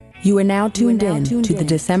You are now tuned in to the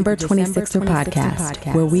December 26er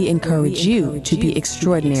podcast, where we encourage you to be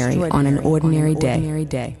extraordinary on an ordinary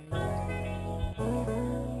day.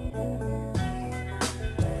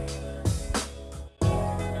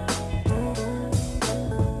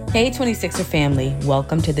 Hey 26er family,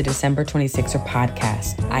 welcome to the December 26er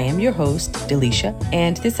podcast. I am your host, Delisha,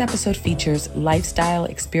 and this episode features lifestyle,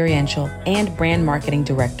 experiential, and brand marketing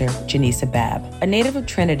director, Janisa Babb. A native of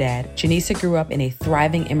Trinidad, Janisa grew up in a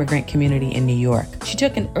thriving immigrant community in New York. She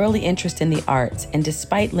took an early interest in the arts, and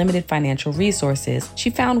despite limited financial resources, she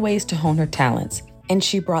found ways to hone her talents. And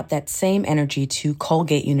she brought that same energy to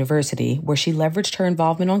Colgate University, where she leveraged her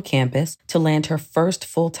involvement on campus to land her first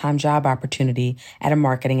full-time job opportunity at a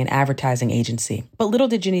marketing and advertising agency. But little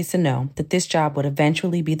did Janisa know that this job would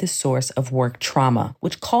eventually be the source of work trauma,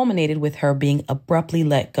 which culminated with her being abruptly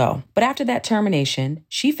let go. But after that termination,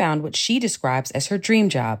 she found what she describes as her dream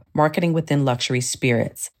job, marketing within luxury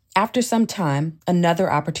spirits. After some time,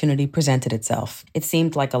 another opportunity presented itself. It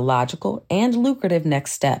seemed like a logical and lucrative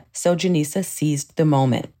next step, so Janisa seized the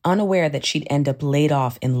moment, unaware that she'd end up laid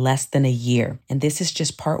off in less than a year. And this is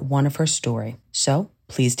just part one of her story. So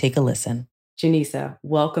please take a listen. Janisa,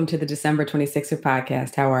 welcome to the December 26er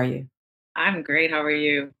podcast. How are you? I'm great. How are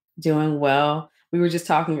you? Doing well. We were just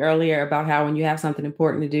talking earlier about how when you have something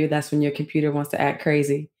important to do, that's when your computer wants to act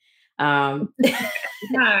crazy.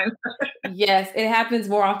 Yes, it happens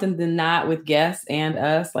more often than not with guests and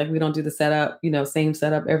us. Like we don't do the setup, same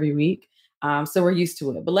setup every week. So we're used to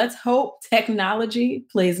it. But let's hope technology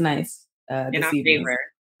plays nice In this our evening. favor.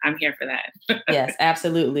 I'm here for that. Yes,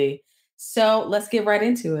 absolutely. So let's get right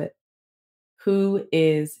into it. Who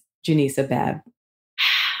is Janisa Babb?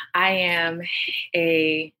 I am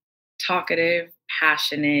a talkative,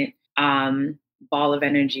 passionate ball of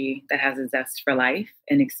energy that has a zest for life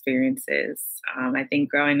and experiences. I think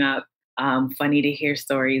growing up, funny to hear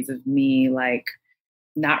stories of me like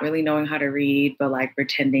not really knowing how to read, but like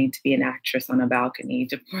pretending to be an actress on a balcony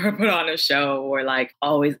to put on a show, or like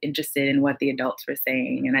always interested in what the adults were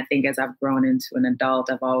saying. And I think as I've grown into an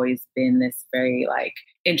adult, I've always been this very like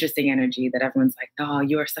interesting energy that everyone's like, oh,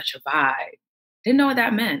 you are such a vibe. Didn't know what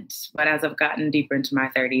that meant. But as I've gotten deeper into my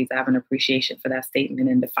 30s, I have an appreciation for that statement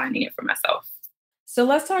and defining it for myself. So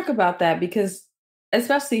let's talk about that, because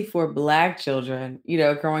especially for Black children,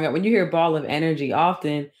 growing up, when you hear ball of energy,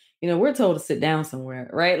 often, we're told to sit down somewhere,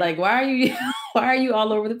 right? Like, why are you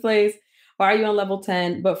all over the place? Why are you on level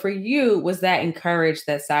 10? But for you, was that encouraged,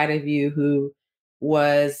 that side of you who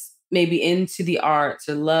was maybe into the arts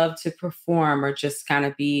or loved to perform or just kind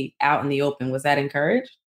of be out in the open? Was that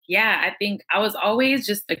encouraged? Yeah, I think I was always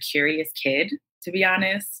just a curious kid, to be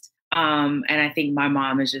honest. And I think my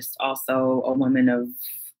mom is just also a woman of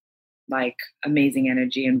like amazing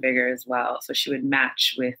energy and vigor as well. So she would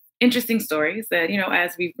match with interesting stories that,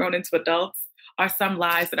 as we've grown into adults, are some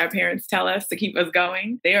lies that our parents tell us to keep us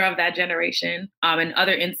going. They are of that generation. In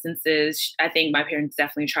other instances, I think my parents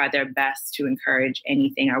definitely tried their best to encourage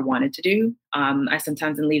anything I wanted to do. I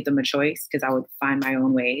sometimes didn't leave them a choice because I would find my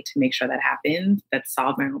own way to make sure that happened, that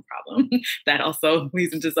solved my own problem. That also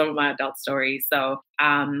leads into some of my adult stories. So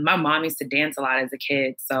my mom used to dance a lot as a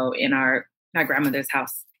kid. So in my grandmother's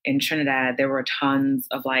house in Trinidad, there were tons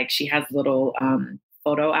of she has little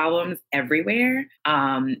photo albums everywhere.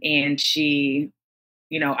 And she,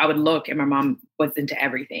 I would look and my mom was into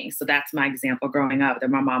everything. So that's my example growing up, that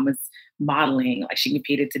my mom was modeling. Like she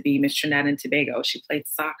competed to be Miss Trinidad and Tobago. She played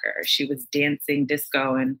soccer. She was dancing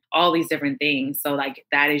disco and all these different things. So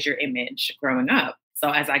that is your image growing up. So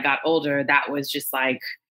as I got older, that was just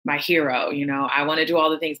my hero. I want to do all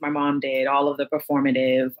the things my mom did, all of the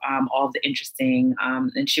performative, all of the interesting.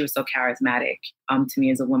 And she was so charismatic to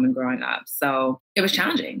me as a woman growing up. So it was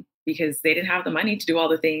challenging because they didn't have the money to do all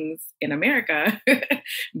the things in America.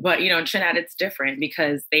 But, in Trinidad, it's different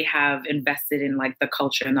because they have invested in the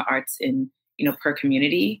culture and the arts in, per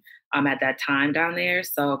community at that time down there.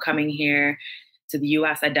 So coming here to the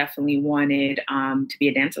US, I definitely wanted to be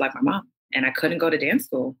a dancer like my mom. And I couldn't go to dance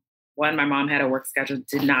school. One, my mom had a work schedule,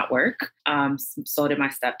 did not work. So did my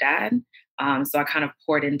stepdad. So I kind of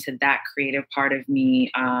poured into that creative part of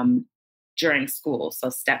me during school. So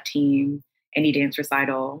step team, any dance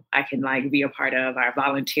recital I can be a part of. I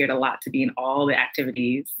volunteered a lot to be in all the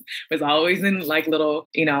activities. Was always in little,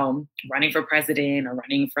 running for president or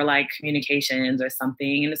running for communications or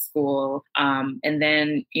something in the school. And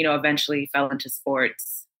then, eventually fell into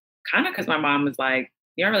sports, kind of because my mom was like,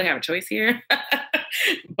 you don't really have a choice here.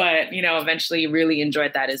 But, eventually really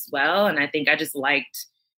enjoyed that as well. And I think I just liked,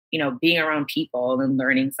 being around people and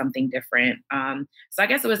learning something different. So I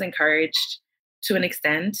guess it was encouraged. to an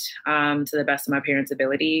extent, to the best of my parents'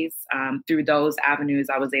 abilities. Through those avenues,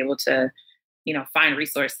 I was able to, find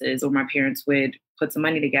resources, or my parents would put some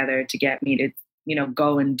money together to get me to,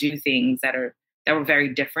 go and do things that were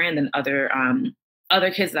very different than other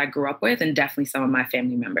kids that I grew up with, and definitely some of my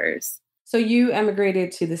family members. So you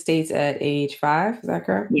emigrated to the States at age 5, is that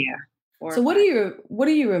correct? Yeah. So what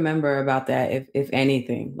do you remember about that, if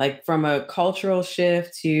anything, like from a cultural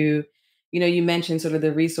shift to, you mentioned sort of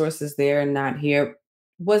the resources there and not here.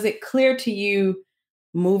 Was it clear to you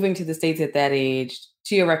moving to the States at that age,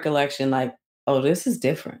 to your recollection, like, oh, this is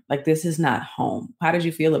different. Like, this is not home. How did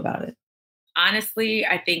you feel about it? Honestly,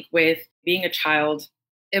 I think with being a child,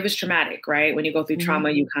 it was traumatic, right? When you go through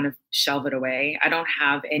trauma, you kind of shelve it away. I don't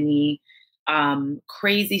have any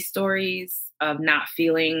crazy stories of not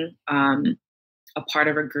feeling a part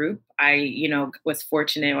of a group. I, was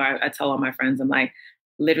fortunate. I tell all my friends, I'm like,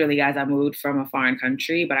 literally, guys, I moved from a foreign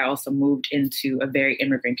country, but I also moved into a very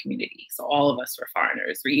immigrant community. So all of us were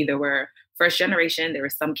foreigners. We either were first generation. There were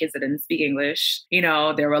some kids that didn't speak English.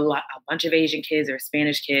 There were a bunch of Asian kids. There were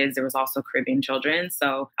Spanish kids. There was also Caribbean children.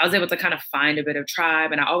 So I was able to kind of find a bit of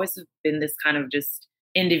tribe. And I always have been this kind of just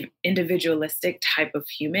individualistic type of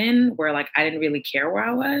human where like I didn't really care where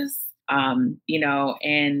I was. And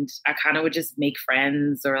I kind of would just make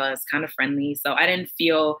friends, or I was kind of friendly. So I didn't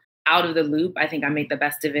feel out of the loop. I think I made the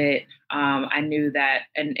best of it. I knew that,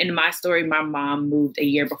 and in my story, my mom moved a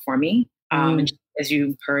year before me. And as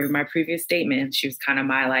you heard in my previous statement, she was kind of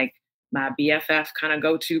my BFF kind of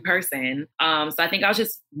go-to person. So I think I was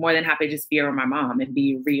just more than happy to just be around my mom and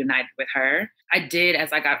be reunited with her. I did,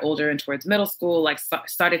 as I got older and towards middle school,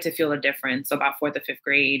 started to feel a difference. So about 4th or 5th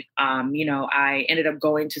grade, I ended up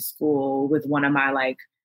going to school with one of my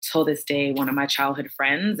till this day, one of my childhood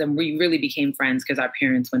friends. And we really became friends because our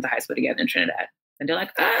parents went to high school together in Trinidad. And they're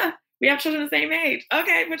like, we have children the same age.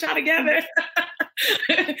 Okay, put y'all together.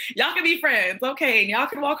 Y'all can be friends. Okay, and y'all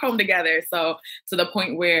can walk home together. So to the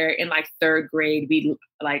point where in 3rd grade, we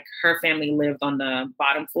her family lived on the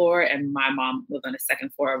bottom floor and my mom lived on the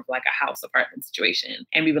 2nd floor of a house apartment situation.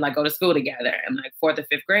 And we would go to school together. And 4th or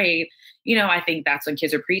 5th grade, I think that's when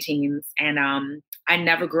kids are preteens. And I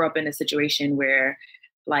never grew up in a situation where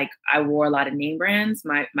I wore a lot of name brands.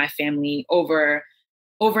 My family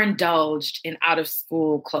overindulged in out of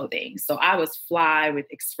school clothing. So I was fly with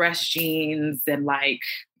Express jeans and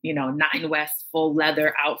Nine West full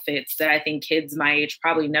leather outfits that I think kids my age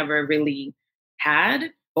probably never really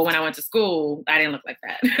had. But when I went to school, I didn't look like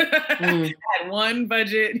that. I had one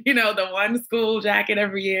budget, the one school jacket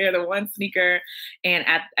every year, the one sneaker. And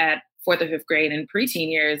at 4th or 5th grade and preteen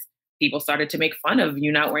years, people started to make fun of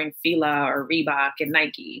you not wearing Fila or Reebok and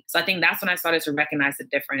Nike. So I think that's when I started to recognize the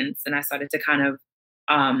difference. And I started to kind of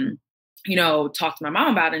talk to my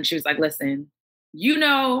mom about it. And she was like, listen,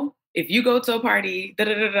 if you go to a party,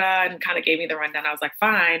 and kind of gave me the rundown. I was like,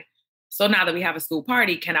 fine. So now that we have a school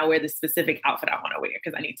party, can I wear the specific outfit I want to wear?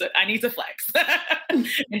 Because I need to flex.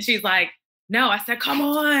 And she's like, no. I said, come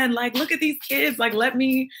on, look at these kids. Let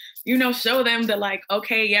me, show them that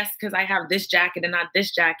okay, yes, because I have this jacket and not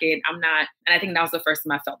this jacket. I'm not. And I think that was the first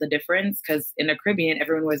time I felt the difference, because in the Caribbean,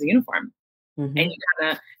 everyone wears a uniform. Mm-hmm. And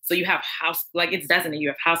so you have it's designated. You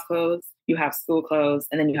have house clothes, you have school clothes,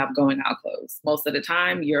 and then you have going out clothes. Most of the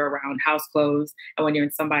time you're around house clothes. And when you're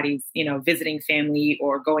in somebody's, visiting family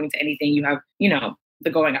or going to anything, you have, the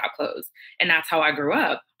going out clothes. And that's how I grew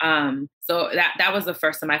up. So that was the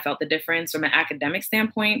first time I felt the difference from an academic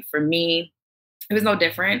standpoint. For me, it was no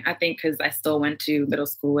different, I think, because I still went to middle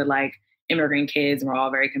school with immigrant kids, and we're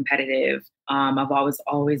all very competitive. I've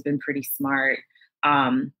always been pretty smart.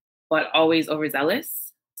 But always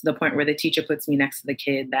overzealous, to the point where the teacher puts me next to the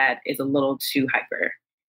kid that is a little too hyper.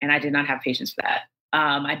 And I did not have patience for that.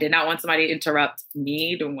 I did not want somebody to interrupt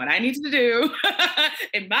me doing what I needed to do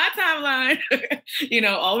in my timeline.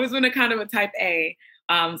 Always been a kind of a type A.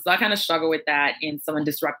 So I kind of struggle with that, in someone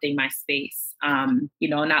disrupting my space,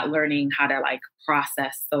 not learning how to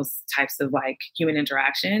process those types of human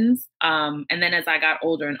interactions. And then as I got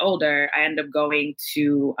older and older, I ended up going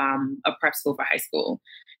to a prep school for high school.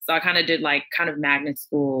 So I kind of did kind of magnet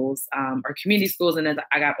schools or community schools. And as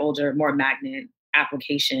I got older, more magnet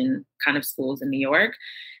application kind of schools in New York.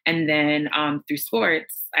 And then through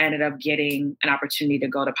sports, I ended up getting an opportunity to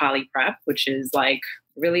go to Poly Prep, which is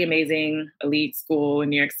really amazing elite school in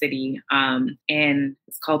New York City. And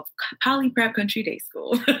it's called Poly Prep Country Day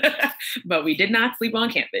School. But we did not sleep on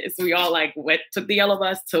campus. We all took the yellow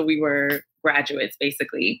bus till we were graduates,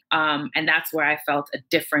 basically. And that's where I felt a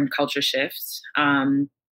different culture shift.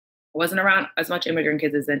 I wasn't around as much immigrant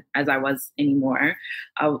kids as I was anymore.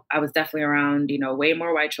 I was definitely around, way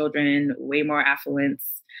more white children, way more affluence.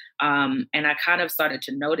 And I kind of started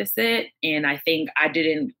to notice it. And I think I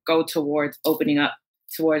didn't go towards opening up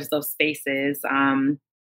towards those spaces,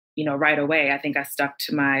 right away. I think I stuck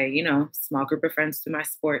to my, small group of friends through my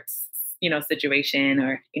sports, situation.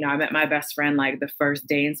 Or, I met my best friend like the first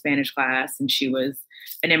day in Spanish class, and she was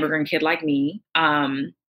an immigrant kid like me.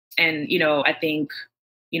 I think,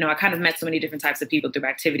 I kind of met so many different types of people through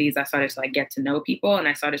activities. I started to like get to know people, and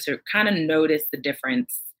I started to kind of notice the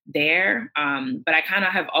difference there. But I kind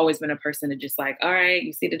of have always been a person to just like, all right,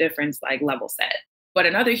 you see the difference, like level set. But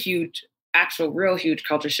another real huge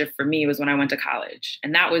culture shift for me was when I went to college.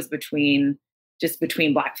 And that was between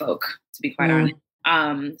Black folk, to be quite honest.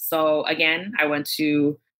 So again, I went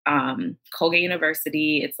to Colgate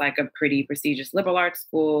University. It's like a pretty prestigious liberal arts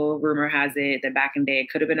school. Rumor has it that back in the day it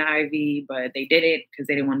could have been an Ivy, but they did it because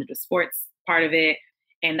they didn't want to do the sports part of it.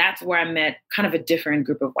 And that's where I met kind of a different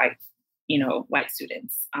group of white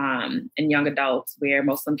students and young adults, where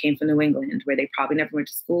most of them came from New England, where they probably never went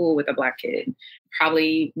to school with a Black kid,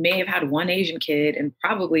 probably may have had one Asian kid, and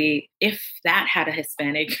probably, if that, had a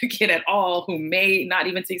Hispanic kid at all who may not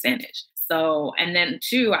even speak Spanish. So, and then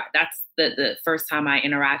too, that's the first time I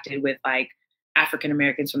interacted with like African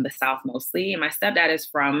Americans from the South mostly. And my stepdad is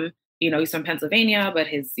from, he's from Pennsylvania, but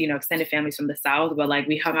his, extended family's from the South. But like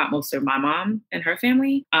we hung out most of my mom and her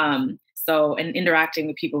family. So, and interacting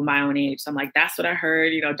with people my own age. So I'm like, that's what I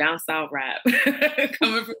heard, down South rap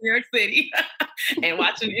coming from New York City and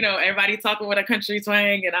watching, everybody talking with a country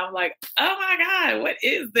twang. And I'm like, oh my God, what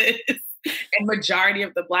is this? And majority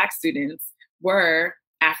of the Black students were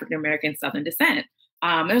African-American Southern descent.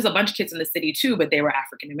 There was a bunch of kids in the city too, but they were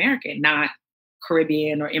African-American, not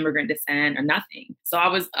Caribbean or immigrant descent or nothing. So I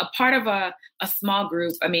was a part of a small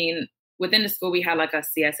group. I mean, within the school, we had like a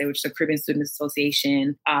CSA, which is the Caribbean Student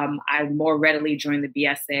Association. I more readily joined the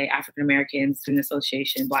BSA, African American Student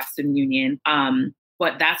Association, Black Student Union.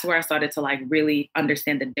 But that's where I started to like really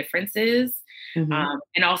understand the differences.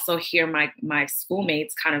 And also hear my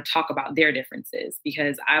schoolmates kind of talk about their differences,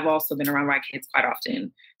 because I've also been around white kids quite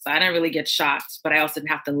often. So I didn't really get shocked, but I also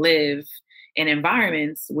didn't have to live in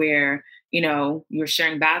environments where, you're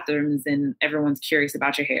sharing bathrooms and everyone's curious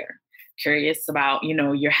about your hair, curious about,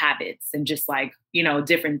 your habits and just like,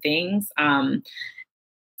 different things.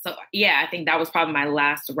 So yeah, I think that was probably my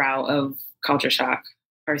last route of culture shock,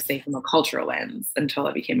 per se, from a cultural lens, until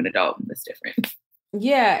I became an adult and was different.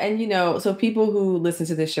 Yeah. And, so people who listen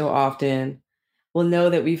to this show often will know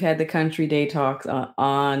that we've had the country day talks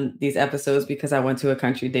on these episodes, because I went to a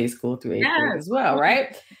country day school through eighth grade as well,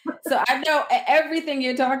 right? So I know everything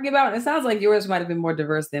you're talking about. And it sounds like yours might have been more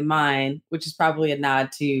diverse than mine, which is probably a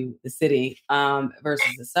nod to the city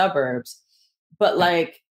versus the suburbs. But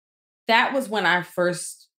like, that was when I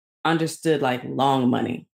first understood like long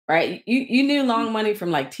money, right? You knew long money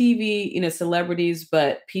from like TV, celebrities,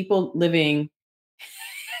 but people living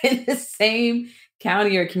in the same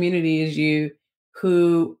county or community as you,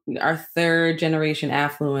 who are third generation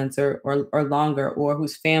affluents or longer, or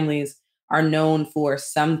whose families are known for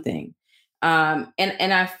something. And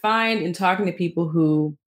I find in talking to people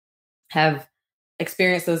who have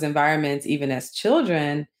experienced those environments, even as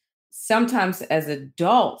children, sometimes as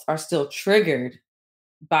adults are still triggered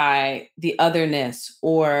by the otherness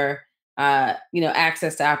or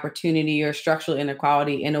access to opportunity or structural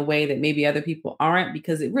inequality in a way that maybe other people aren't,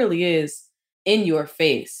 because it really is in your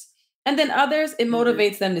face. And then others, it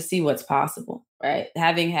motivates them to see what's possible, right?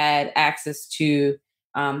 Having had access to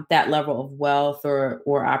that level of wealth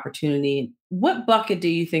or opportunity. What bucket do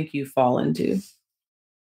you think you fall into?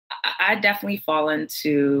 I definitely fall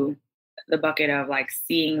into the bucket of like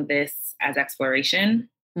seeing this as exploration.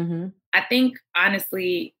 I think,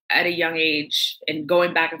 honestly, at a young age and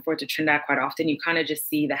going back and forth to Trinidad quite often, you kind of just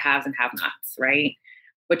see the haves and have-nots, right?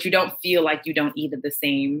 But you don't feel like you don't eat at the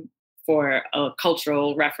same, for a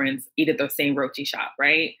cultural reference, eat at the same roti shop,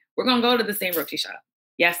 right? We're going to go to the same roti shop.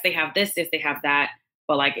 Yes, they have this, yes, they have that,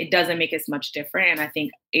 but like, it doesn't make us much different. And I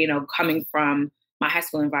think, coming from my high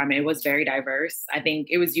school environment, it was very diverse. I think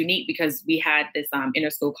it was unique because we had this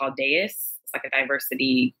inter-school called DAIS. It's like a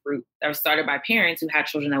diversity group that was started by parents who had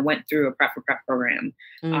children that went through a Prep for Prep program.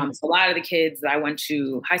 So a lot of the kids that I went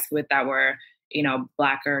to high school with that were,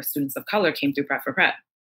 Black or students of color came through Prep for Prep.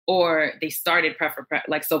 Or they started Prep for Prep.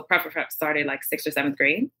 Like, so Prep for Prep started like 6th or 7th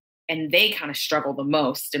grade. And they kind of struggled the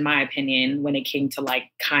most, in my opinion, when it came to like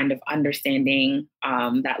kind of understanding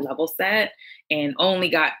that level set, and only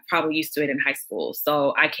got probably used to it in high school.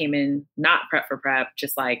 So I came in not Prep for Prep,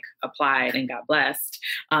 just like applied and got blessed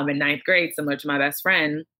in 9th grade, similar to my best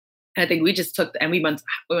friend. I think we just took, and we went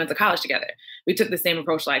to college together. We took the same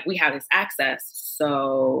approach, like we have this access,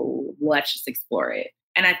 so let's just explore it.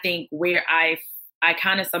 And I think where I I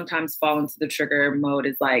kind of sometimes fall into the trigger mode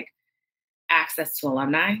is like access to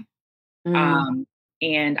alumni. Mm. Um,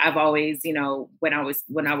 and I've always, when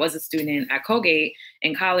I was a student at Colgate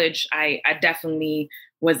in college, I definitely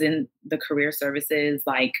was in the career services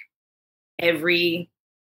like every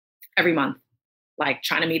month, like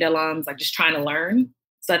trying to meet alums, like just trying to learn.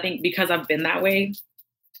 So I think because I've been that way,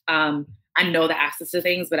 I know the access to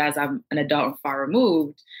things, but as I'm an adult and far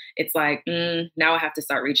removed, it's like now I have to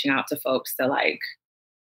start reaching out to folks to like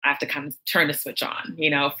I have to kind of turn the switch on,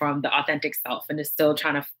 from the authentic self and just still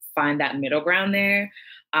trying to find that middle ground there.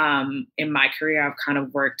 In my career, I've kind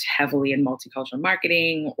of worked heavily in multicultural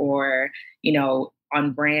marketing or,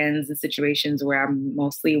 on brands and situations where I'm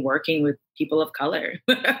mostly working with people of color,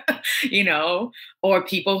 or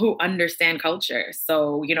people who understand culture.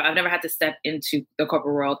 So, I've never had to step into the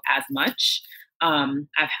corporate world as much.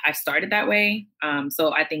 I've started that way.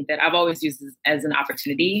 So I think that I've always used this as an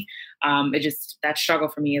opportunity. It just, that struggle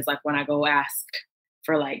for me is like when I go ask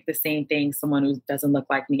for like the same thing, someone who doesn't look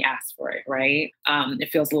like me asks for it, right? It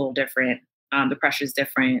feels a little different. The pressure is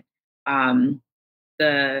different.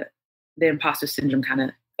 The imposter syndrome kind of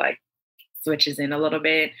like switches in a little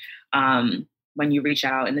bit when you reach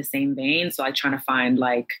out in the same vein. So like trying to find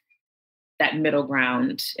like that middle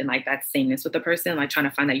ground and like that sameness with the person, like trying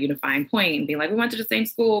to find that unifying point and being like, we went to the same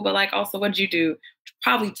school, but like also what did you do?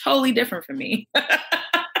 Probably totally different from me.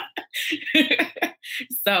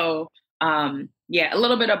 So yeah, a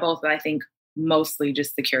little bit of both, but I think mostly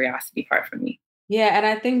just the curiosity part for me. Yeah. And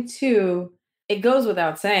I think too, it goes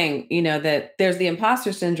without saying, that there's the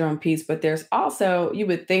imposter syndrome piece, but there's also, you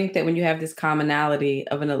would think that when you have this commonality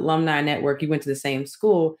of an alumni network, you went to the same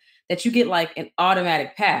school, that you get like an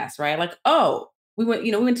automatic pass, right? Like, oh, we went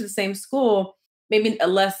to the same school, maybe a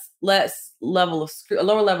less level of a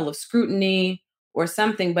lower level of scrutiny or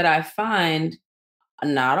something. But I find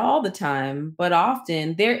not all the time, but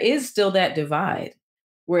often there is still that divide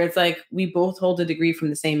where it's like we both hold a degree from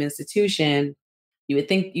the same institution. You would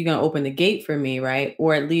think you're going to open the gate for me, right?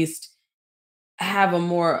 Or at least have a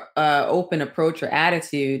more open approach or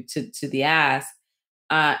attitude to the ask.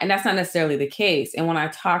 And that's not necessarily the case. And when I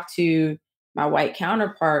talk to my white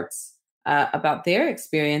counterparts about their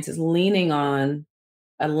experiences leaning on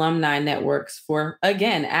alumni networks for,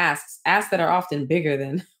 again, asks that are often bigger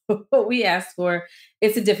than what we ask for,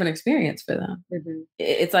 it's a different experience for them. Mm-hmm.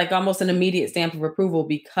 It's like almost an immediate stamp of approval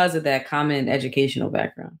because of that common educational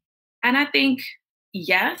background. And I think,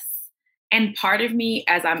 yes. And part of me,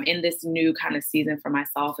 as I'm in this new kind of season for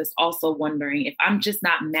myself, is also wondering if I'm just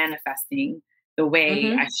not manifesting the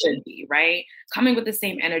way I should be, right? Coming with the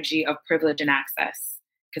same energy of privilege and access,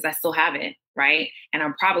 because I still have it, right? And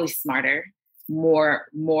I'm probably smarter,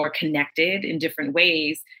 more connected in different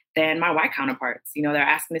ways than my white counterparts. They're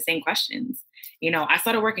asking the same questions. I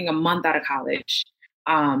started working a month out of college.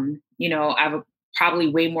 I have probably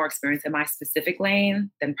way more experience in my specific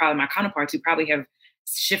lane than probably my counterparts who probably have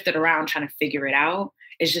shifted around trying to figure it out.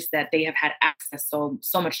 It's just that they have had access so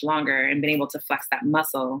much longer and been able to flex that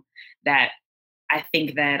muscle that I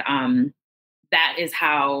think that that is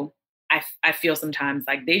how I feel sometimes.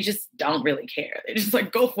 Like they just don't really care. They just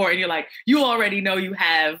like go for it. And you're like, you already know you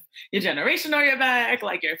have your generation on your back,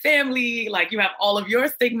 like your family, like you have all of your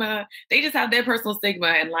stigma. They just have their personal stigma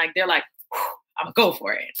and like they're like, I'm gonna go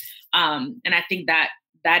for it. And I think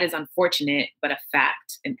that is unfortunate, but a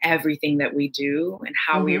fact in everything that we do and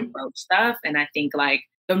how we approach stuff. And I think like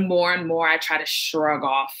the more and more I try to shrug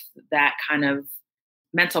off that kind of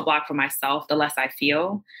mental block for myself, the less I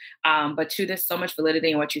feel. But too, there's so much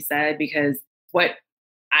validity in what you said, because what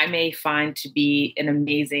I may find to be an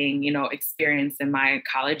amazing, experience in my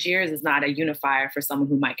college years is not a unifier for someone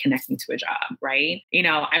who might connect me to a job, right?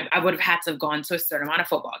 I would have had to have gone to a certain amount of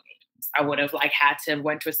football games. I would have had to have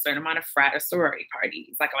went to a certain amount of frat or sorority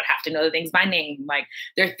parties. Like I would have to know the things by name. Like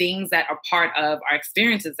there are things that are part of our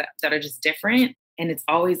experiences that are just different. And it's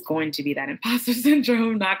always going to be that imposter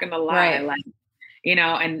syndrome, not going to lie.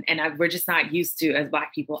 Right. We're just not used to, as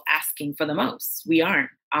Black people, asking for the most. We aren't.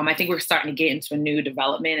 I think we're starting to get into a new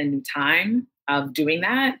development, a new time of doing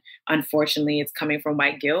that. Unfortunately, it's coming from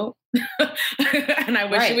white guilt. And I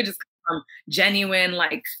wish it would just come from genuine,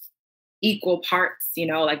 equal parts,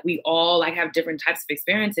 we all have different types of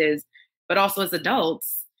experiences, but also as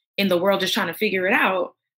adults in the world just trying to figure it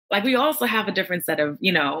out, we also have a different set of,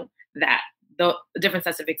 the different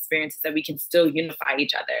sets of experiences that we can still unify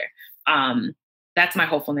each other. That's my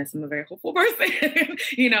hopefulness. I'm a very hopeful person,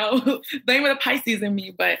 blame the Pisces in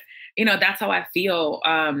me, but that's how I feel.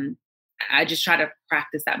 I just try to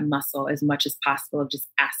practice that muscle as much as possible of just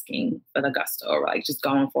asking for the gusto, or just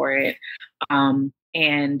going for it.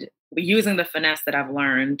 And using the finesse that I've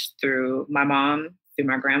learned through my mom, through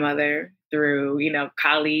my grandmother, through,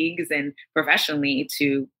 colleagues and professionally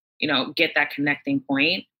to, get that connecting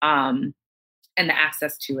point, and the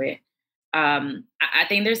access to it. I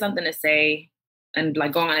think there's something to say, and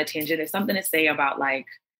like going on a tangent, there's something to say about like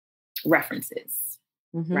references,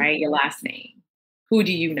 right? Your last name. Who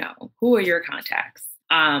do you know? Who are your contacts?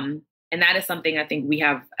 And that is something I think we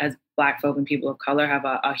have as Black folk and people of color have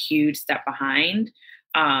a huge step behind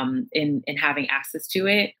in having access to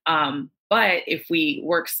it. But if we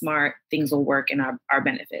work smart, things will work in our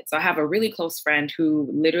benefit. So I have a really close friend who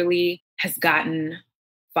literally has gotten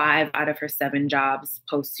 5 out of her 7 jobs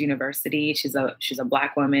post-university. She's a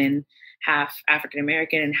Black woman, half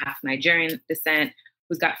African-American and half Nigerian descent,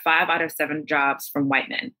 who's got 5 out of 7 jobs from white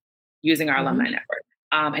men using our alumni network.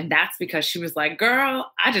 And that's because she was like, girl,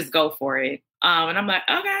 I just go for it. And I'm like,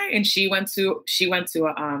 okay. And she went to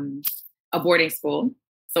a boarding school.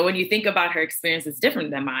 So when you think about her experience, it's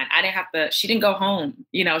different than mine. She didn't go home.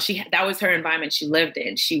 That was her environment she lived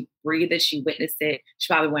in. She breathed it, she witnessed it.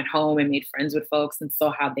 She probably went home and made friends with folks and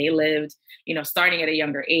saw how they lived, starting at a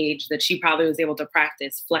younger age, that she probably was able to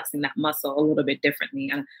practice flexing that muscle a little bit differently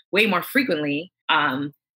and way more frequently.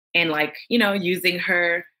 And using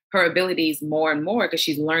her abilities more and more because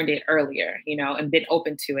she's learned it earlier, and been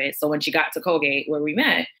open to it. So when she got to Colgate where we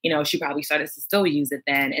met, she probably started to still use it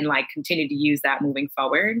then and like continue to use that moving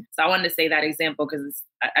forward. So I wanted to say that example because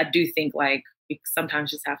I do think like we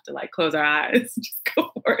sometimes just have to like close our eyes, just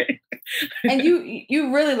go for it. And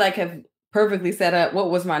you really like have perfectly set up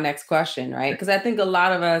what was my next question, right? Because I think a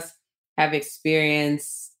lot of us have an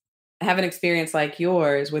experience like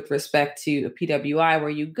yours with respect to a PWI where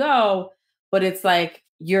you go, but it's like,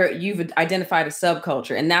 you've identified a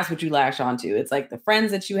subculture and that's what you latch onto. It's like the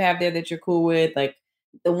friends that you have there that you're cool with, like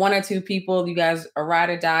the 1 or 2 people you guys are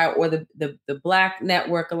ride or die, or the Black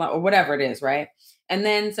network or whatever it is, right? And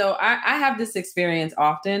then so I have this experience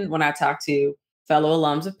often when I talk to fellow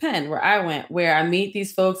alums of Penn, where I went, where I meet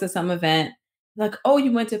these folks at some event, like, oh,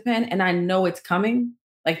 you went to Penn, and I know it's coming.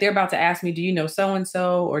 Like they're about to ask me, do you know so and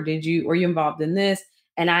so, or were you involved in this?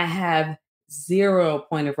 And I have 0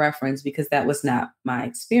 point of reference because that was not my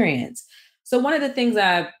experience. So one of the things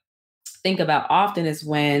I think about often is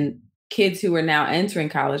when kids who are now entering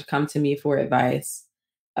college come to me for advice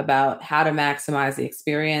about how to maximize the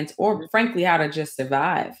experience, or frankly, how to just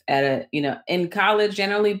survive at in college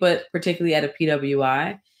generally, but particularly at a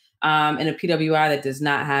PWI, and a PWI that does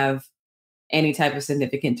not have any type of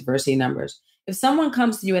significant diversity numbers. If someone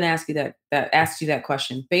comes to you and asks you that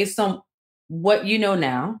question based on what you know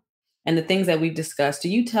now, and the things that we've discussed, do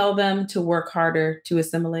you tell them to work harder to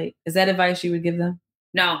assimilate? Is that advice you would give them?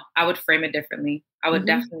 No, I would frame it differently. I would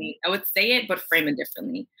say it, but frame it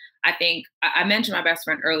differently. I think I mentioned my best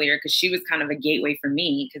friend earlier because she was kind of a gateway for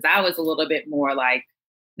me because I was a little bit more like,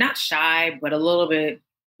 not shy, but a little bit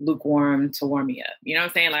lukewarm to warm me up. You know what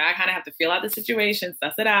I'm saying? Like I kind of have to feel out the situation,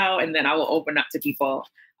 suss it out, and then I will open up to people.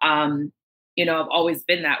 I've always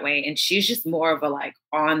been that way. And she's just more of a like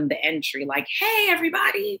on the entry, like, hey,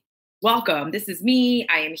 everybody. Welcome. This is me.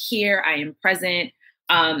 I am here. I am present.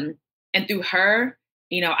 And through her,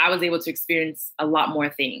 I was able to experience a lot more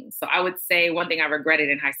things. So I would say one thing I regretted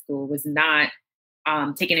in high school was not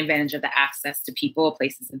taking advantage of the access to people,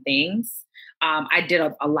 places, and things. I did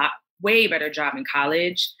a lot, way better job in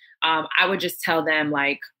college. I would just tell them,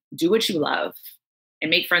 like, do what you love and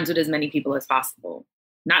make friends with as many people as possible.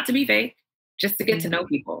 Not to be fake, just to get to know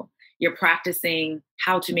people. You're practicing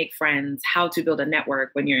how to make friends, how to build a network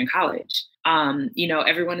when you're in college.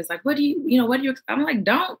 Everyone is like, what do you, I'm like,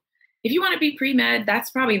 don't. If you want to be pre-med, that's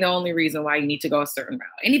probably the only reason why you need to go a certain route.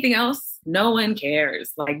 Anything else, no one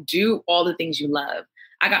cares. Like, do all the things you love.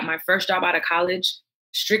 I got my first job out of college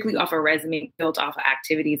strictly off a resume built off of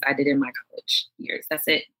activities I did in my college years. That's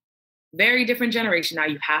it. Very different generation now.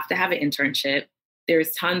 You have to have an internship.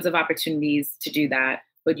 There's tons of opportunities to do that.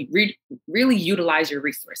 But you really utilize your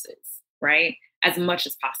resources, right? As much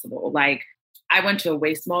as possible. Like I went to a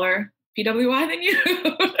way smaller PWI than you,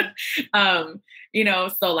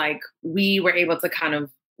 so like we were able to kind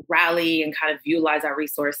of rally and kind of utilize our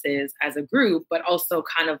resources as a group, but also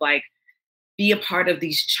kind of like be a part of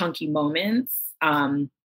these chunky moments,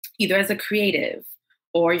 either as a creative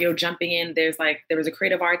or you're jumping in. There was a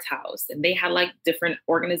creative arts house and they had like different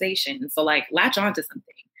organizations. So like latch onto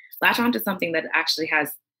something that actually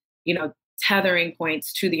has, tethering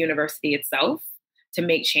points to the university itself to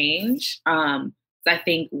make change. So I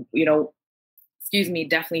think,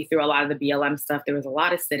 definitely through a lot of the BLM stuff, there was a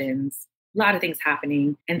lot of sit-ins, a lot of things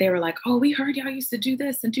happening. And they were like, oh, we heard y'all used to do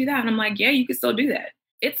this and do that. And I'm like, yeah, you can still do that.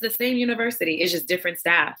 it's the same university. It's just different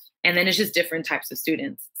staff. And then it's just different types of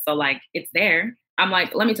students. So like, it's there. I'm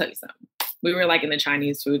like, let me tell you something. We were like in the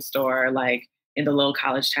Chinese food store, like in the little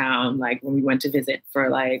college town, like when we went to visit for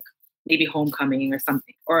like maybe homecoming or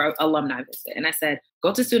something, or alumni visit. And I said,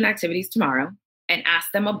 go to student activities tomorrow and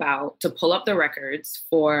ask them to pull up the records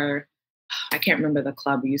for, I can't remember the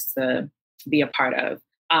club we used to be a part of.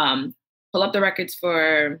 Pull up the records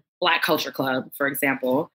for Black Culture Club, for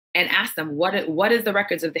example, and ask them what is the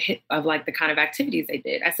records of like the kind of activities they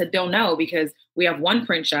did. I said, don't know, because we have one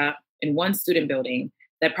print shop in one student building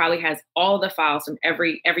that probably has all the files from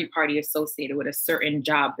every party associated with a certain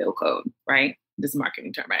job bill code, right? This is a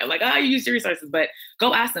marketing term, right? Like, you use your resources, but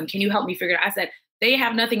go ask them, can you help me figure it out? I said, they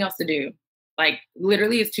have nothing else to do. Like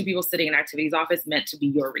literally it's two people sitting in an activities office meant to be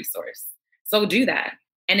your resource. So do that.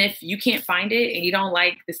 And if you can't find it and you don't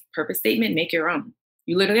like this purpose statement, make your own.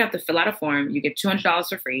 You literally have to fill out a form. You get $200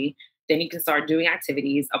 for free. Then you can start doing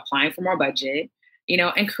activities, applying for more budget,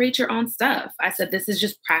 and create your own stuff. I said, this is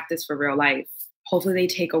just practice for real life. Hopefully they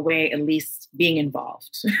take away at least being involved,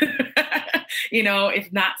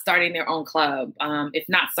 if not starting their own club, if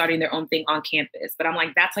not starting their own thing on campus. But I'm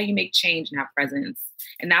like, that's how you make change and have presence.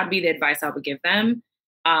 And that would be the advice I would give them.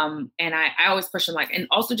 And I always push them and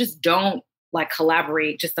also just don't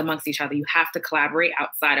collaborate just amongst each other. You have to collaborate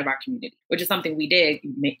outside of our community, which is something we did.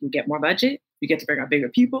 You get more budget. You get to bring out bigger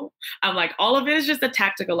people. I'm like, all of it is just a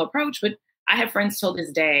tactical approach. But I have friends till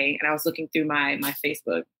this day, and I was looking through my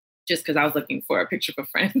Facebook just because I was looking for a picture of a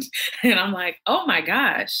friend. And I'm like, oh my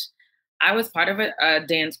gosh, I was part of a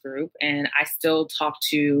dance group, and I still talk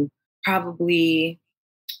to probably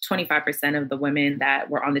 25% of the women that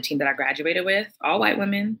were on the team that I graduated with, all white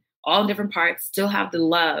women, all in different parts, still have the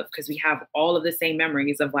love because we have all of the same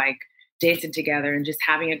memories of dancing together and just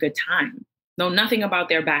having a good time. Know nothing about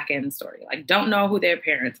their back end story. Don't know who their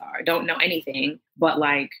parents are. Don't know anything, but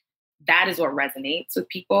that is what resonates with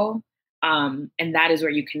people. And that is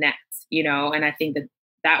where you connect, and I think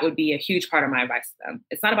that would be a huge part of my advice to them.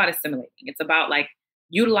 It's not about assimilating. It's about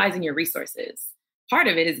utilizing your resources. Part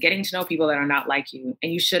of it is getting to know people that are not like you.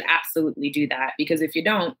 And you should absolutely do that, because if you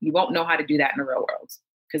don't, you won't know how to do that in the real world.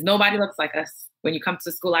 Because nobody looks like us when you come to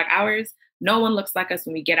a school like ours. No one looks like us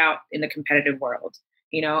when we get out in the competitive world,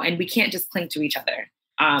 and we can't just cling to each other.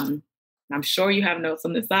 I'm sure you have notes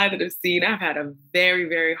on the side that have seen I've had a very,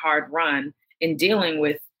 very hard run in dealing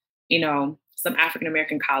with, some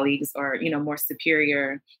African-American colleagues or, more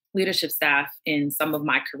superior leadership staff in some of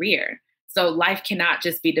my career. So life cannot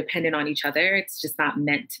just be dependent on each other. It's just not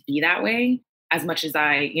meant to be that way. As much as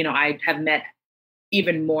I have met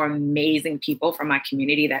even more amazing people from my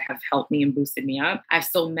community that have helped me and boosted me up, I've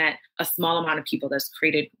still met a small amount of people that's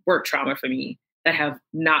created work trauma for me that have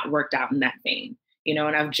not worked out in that vein, and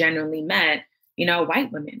I've genuinely met,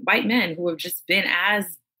 white women, white men who have just been as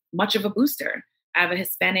much of a booster. I have a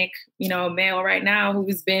Hispanic, male right now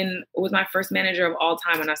was my first manager of all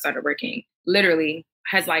time when I started working. Literally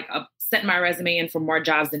has sent my resume in for more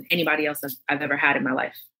jobs than anybody else I've ever had in my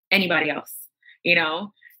life. Anybody else,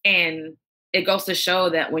 and it goes to show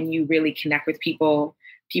that when you really connect with people,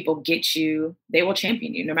 people get you, they will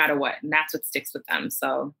champion you no matter what. And that's what sticks with them.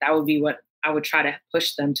 So that would be what I would try to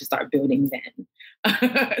push them to start building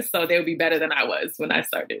then. So they would be better than I was when I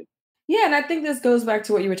started. Yeah. And I think this goes back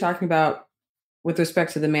to what you were talking about with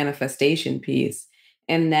respect to the manifestation piece.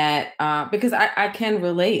 And that, because I can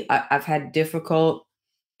relate, I've had difficult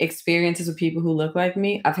experiences with people who look like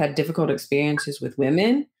me. I've had difficult experiences with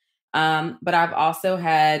women. But I've also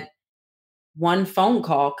had one phone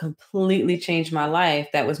call completely changed my life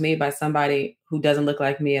that was made by somebody who doesn't look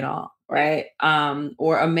like me at all. Right.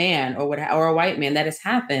 Or a man or a white man. That has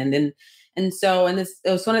happened. And so, it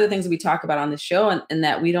was one of the things that we talk about on the show, and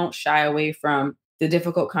that we don't shy away from the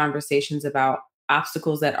difficult conversations about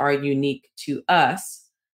obstacles that are unique to us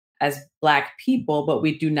as Black people, but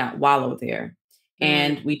we do not wallow there.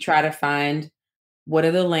 And we try to find what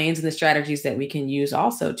are the lanes and the strategies that we can use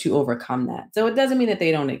also to overcome that. So it doesn't mean that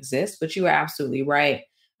they don't exist, but you are absolutely right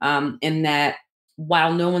in that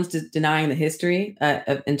while no one's denying the history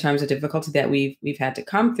in terms of difficulty that we've had to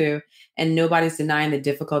come through, and nobody's denying the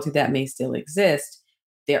difficulty that may still exist,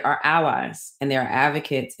 there are allies and there are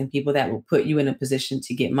advocates and people that will put you in a position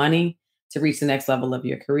to get money, to reach the next level of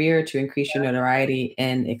your career, to increase your notoriety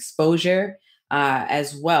and exposure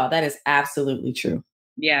as well. That is absolutely true.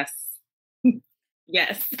 Yes.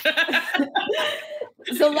 Yes.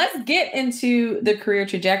 So let's get into the career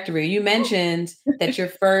trajectory. You mentioned that your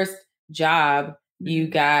first job you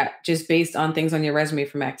got just based on things on your resume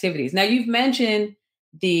from activities. Now you've mentioned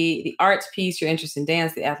the arts piece, your interest in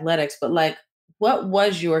dance, the athletics, but what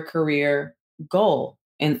was your career goal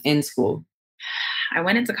in school? I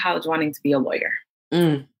went into college wanting to be a lawyer.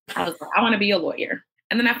 Mm. I was like, I want to be a lawyer.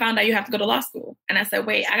 And then I found out you have to go to law school. And I said,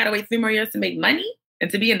 wait, I got to wait 3 more years to make money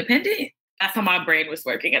and to be independent? That's how my brain was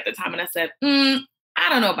working at the time. And I said, I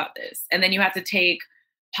don't know about this. And then you have to take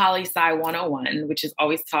Poli-Sci 101, which is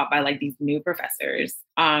always taught by like these new professors.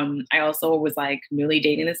 I also was like newly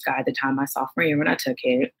dating this guy at the time, my sophomore year when I took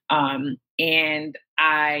it. And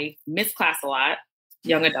I missed class a lot,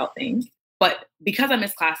 young adult things. But because I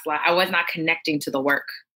missed class a lot, I was not connecting to the work.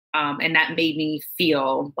 And that made me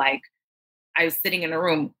feel like I was sitting in a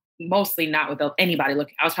room, mostly not with anybody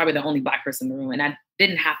looking. I was probably the only Black person in the room. And that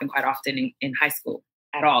didn't happen quite often in high school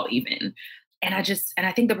at all, even. And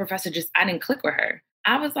I think the professor I didn't click with her.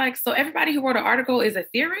 I was like, so everybody who wrote an article is a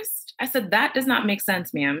theorist? I said, that does not make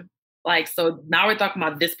sense, ma'am. Like, so now we're talking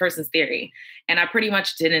about this person's theory. And I pretty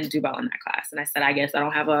much didn't do well in that class. And I said, I guess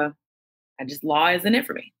law isn't it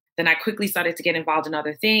for me. Then I quickly started to get involved in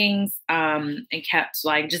other things and kept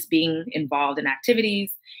like just being involved in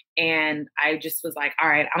activities. And I just was like, all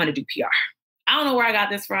right, I'm going to do PR. I don't know where I got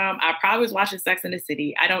this from. I probably was watching Sex and the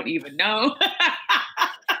City. I don't even know.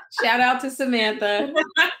 Shout out to Samantha.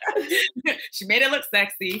 She made it look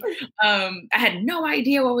sexy. I had no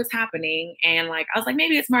idea what was happening. And like, I was like,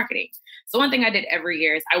 maybe it's marketing. So one thing I did every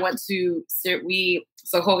year is I went to,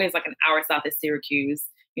 so Hogan is like an hour south of Syracuse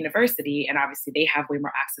University. And obviously they have way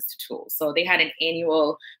more access to tools. So they had an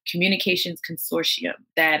annual communications consortium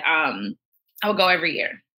that I would go every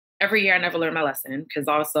year. Every year I never learned my lesson because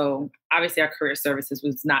also obviously our career services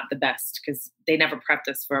was not the best because they never prepped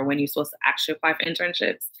us for when you're supposed to actually apply for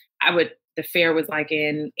internships. The fair was like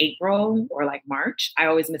in April or like March. I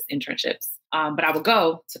always missed internships. But I would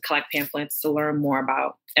go to collect pamphlets to learn more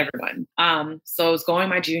about everyone. So I was going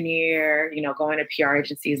my junior year, going to PR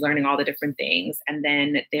agencies, learning all the different things. And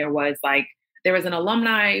then there was an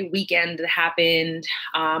alumni weekend that happened.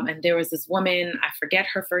 And there was this woman, I forget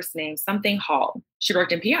her first name, something Hall. She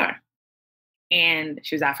worked in PR and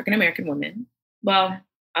she was African-American woman. Well,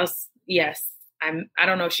 I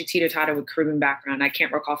don't know if she teeter-tottered with Caribbean background. I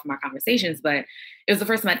can't recall from our conversations, but it was the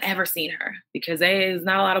first time I'd ever seen her because there's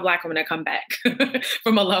not a lot of Black women that come back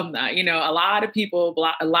from alumni. A lot of people,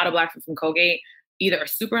 a lot of Black people from Colgate either are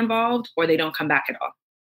super involved or they don't come back at all,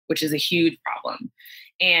 which is a huge problem.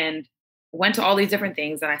 And went to all these different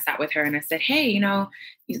things and I sat with her and I said, hey, you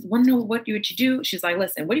want to know what you do? She's like,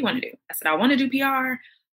 listen, what do you want to do? I said, I want to do PR,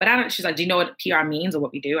 but I don't. She's like, do you know what PR means or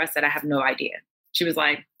what we do? I said, I have no idea. She was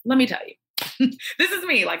like, let me tell you. This is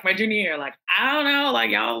me, like my junior year, like, I don't know,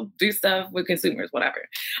 like y'all do stuff with consumers, whatever.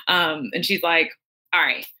 And she's like, all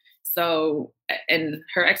right. So, and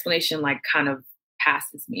her explanation like kind of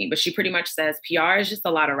passes me, but she pretty much says PR is just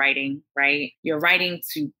a lot of writing, right? You're writing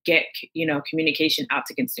to get, communication out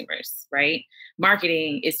to consumers, right?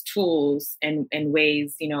 Marketing is tools and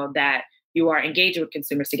ways, that you are engaging with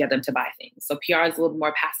consumers to get them to buy things. So PR is a little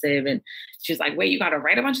more passive. And she's like, wait, you got to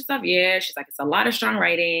write a bunch of stuff? Yeah. She's like, it's a lot of strong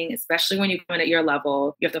writing, especially when you come in at your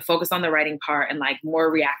level. You have to focus on the writing part and like more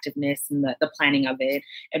reactiveness and the planning of it.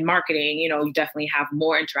 And marketing, you definitely have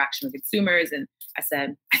more interaction with consumers. And I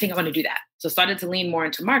said, I think I want to do that. So started to lean more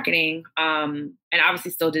into marketing and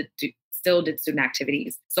obviously still did student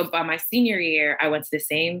activities. So by my senior year, I went to the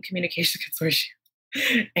same communication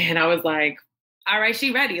consortium and I was like, all right,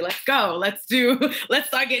 she ready. Let's go. Let's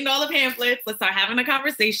start getting all the pamphlets. Let's start having a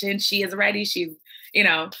conversation. She is ready. She's,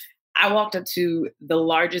 I walked up to the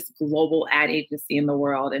largest global ad agency in the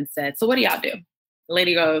world and said, so what do y'all do? The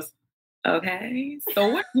lady goes, okay, so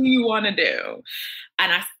what do you want to do?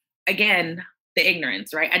 And again, the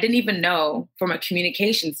ignorance, right? I didn't even know from a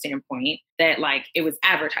communication standpoint that like it was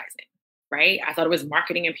advertising. Right? I thought it was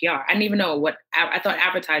marketing and PR. I didn't even know I thought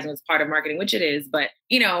advertising was part of marketing, which it is, but,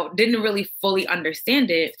 didn't really fully understand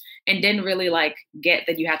it and didn't really like get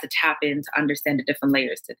that you have to tap in to understand the different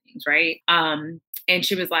layers to things. Right. And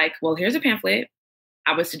she was like, well, here's a pamphlet.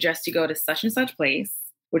 I would suggest you go to such and such place,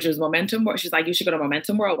 which was Momentum. She's like, you should go to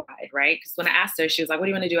Momentum Worldwide. Right. Because when I asked her, she was like, what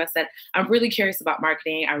do you want to do? I said, I'm really curious about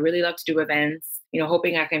marketing. I really love to do events.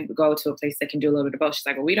 Hoping I can go to a place that can do a little bit of both. She's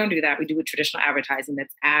like, well, we don't do that. We do traditional advertising.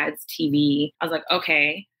 That's ads, TV. I was like,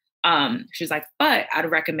 okay. She's like, but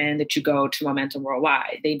I'd recommend that you go to Momentum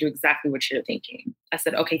Worldwide. They do exactly what you're thinking. I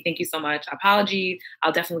said, okay, thank you so much. Apologies.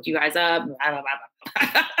 I'll definitely look you guys up.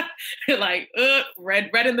 Like,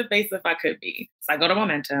 red in the face if I could be. So I go to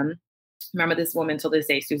Momentum. Remember this woman till this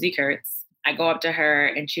day, Susie Kurtz. I go up to her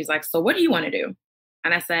and she's like, so what do you want to do?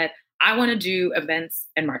 And I said, I want to do events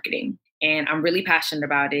and marketing. And I'm really passionate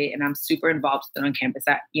about it. And I'm super involved with it on campus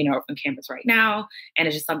on campus right now. And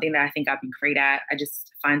it's just something that I think I'd be great at. I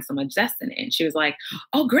just find so much zest in it. And she was like,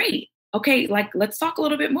 oh, great. okay, like, let's talk a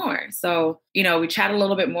little bit more. So, we chat a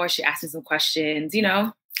little bit more. She asked me some questions,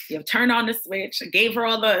 turn on the switch. I gave her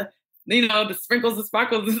all the sprinkles, the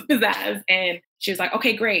sparkles, the pizzazz. And she was like,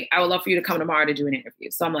 okay, great. I would love for you to come tomorrow to do an interview.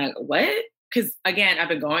 So I'm like, what? Because again, I've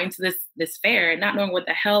been going to this fair and not knowing what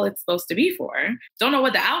the hell it's supposed to be for. Don't know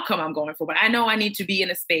what the outcome I'm going for, but I know I need to be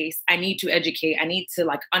in a space. I need to educate. I need to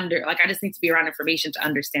I just need to be around information to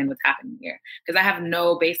understand what's happening here. Because I have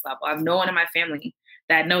no base level. I have no one in my family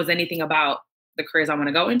that knows anything about the careers I want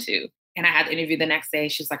to go into. And I had the interview the next day.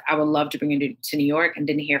 She's like, I would love to bring you to New York, and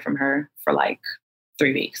didn't hear from her for like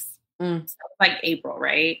 3 weeks. So like April,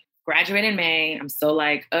 right? Graduate in May. I'm still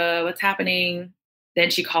like, what's happening? Then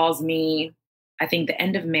she calls me, I think the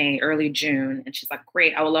end of May, early June. And she's like,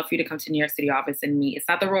 great, I would love for you to come to New York City office and meet. It's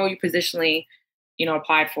not the role you positionally,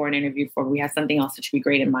 applied for and interviewed for. We have something else that you'd be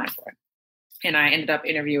great in mind for. And I ended up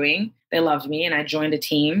interviewing. They loved me. And I joined a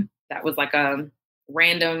team that was like a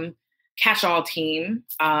random catch-all team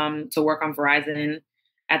to work on Verizon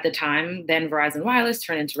at the time. Then Verizon Wireless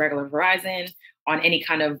turned into regular Verizon on any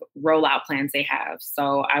kind of rollout plans they have.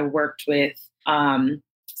 So I worked with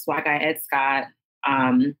SWAT guy Ed Scott,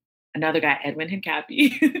 another guy, Edwin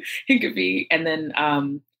Hincapie, and then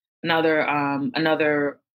another,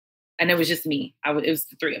 and it was just me. It was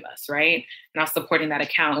the three of us, right? And I was supporting that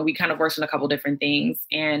account, and we kind of worked on a couple different things.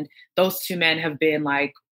 And those two men have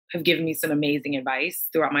given me some amazing advice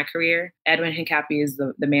throughout my career. Edwin Hincapie is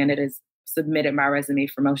the man that has submitted my resume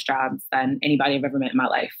for most jobs than anybody I've ever met in my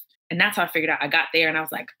life. And that's how I figured out. I got there and I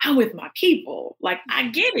was like, I'm with my people. Like, I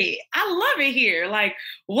get it. I love it here. Like,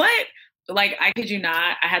 what? Like, I kid you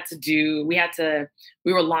not,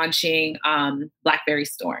 we were launching BlackBerry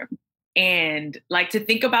Storm. And like, to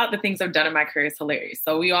think about the things I've done in my career is hilarious.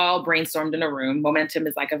 So we all brainstormed in a room. Momentum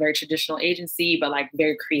is like a very traditional agency, but like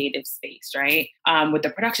very creative space, right? With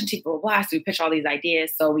the production team, blah, blah, blah. So we pitch all these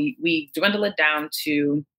ideas. So we dwindle it down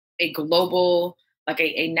to a global, like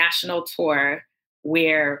a national tour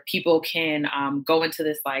where people can go into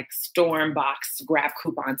this like storm box, grab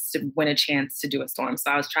coupons to win a chance to do a storm.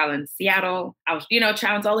 So I was traveling to Seattle. I was,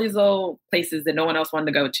 traveling to all these little places that no one else wanted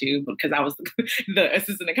to go to because I was the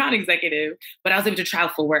assistant account executive, but I was able to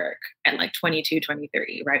travel for work at like 22,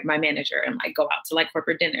 23, right? My manager, and like go out to like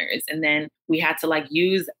corporate dinners. And then we had to like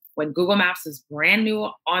use, when Google Maps was brand new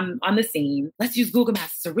on the scene, let's use Google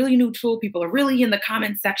Maps. It's a really new tool. People are really in the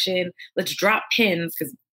comments section. Let's drop pins,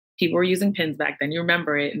 because people were using pins back then. You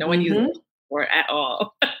remember it. No one used it before at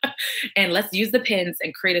all. And let's use the pins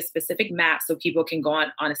and create a specific map so people can go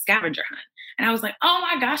on a scavenger hunt. And I was like, oh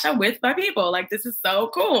my gosh, I'm with my people. Like, this is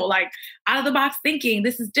so cool. Like, out of the box thinking,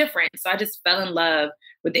 this is different. So I just fell in love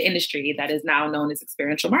with the industry that is now known as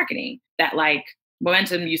experiential marketing. That like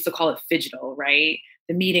Momentum used to call it phygital, right?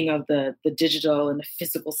 The meeting of the digital and the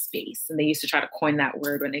physical space. And they used to try to coin that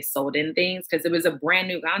word when they sold in things, because it was a brand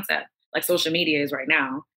new concept. Like social media is right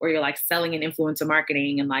now, where you're like selling and influencer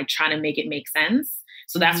marketing and like trying to make it make sense.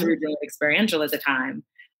 So that's what we were doing with experiential at the time.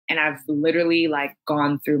 And I've literally like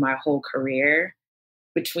gone through my whole career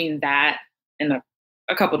between that and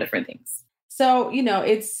a couple different things. So,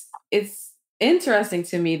 it's interesting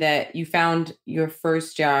to me that you found your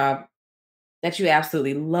first job that you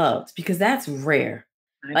absolutely loved, because that's rare.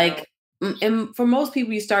 Like, and for most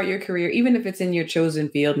people, you start your career, even if it's in your chosen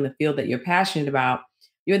field and the field that you're passionate about,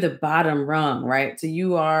 you're the bottom rung, right? So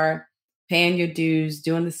you are paying your dues,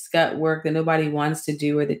 doing the scut work that nobody wants to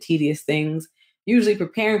do, or the tedious things, usually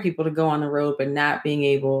preparing people to go on the road, but not being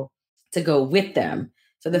able to go with them.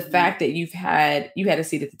 So the fact that you had a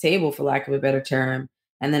seat at the table, for lack of a better term,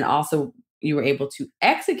 and then also you were able to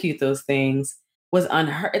execute those things was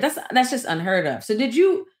unheard. That's just unheard of. So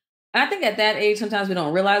I think at that age, sometimes we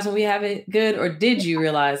don't realize when we have it good, or did you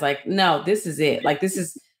realize like, no, this is it. Like, this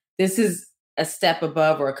is a step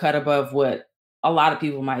above or a cut above what a lot of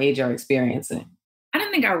people my age are experiencing? I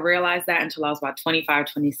didn't think I realized that until I was about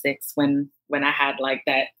 25, 26, when I had like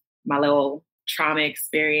my little trauma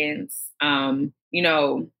experience. I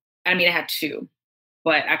had two,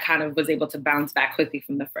 but I kind of was able to bounce back quickly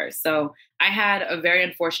from the first. So I had a very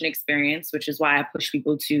unfortunate experience, which is why I push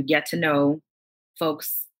people to get to know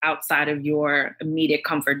folks outside of your immediate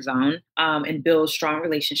comfort zone, and build strong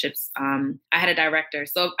relationships. I had a director.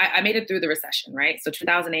 So I made it through the recession, right? So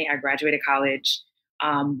 2008, I graduated college,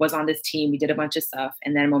 was on this team. We did a bunch of stuff.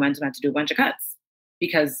 And then Momentum had to do a bunch of cuts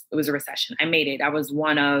because it was a recession. I made it. I was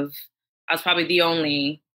probably the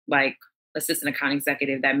only like assistant account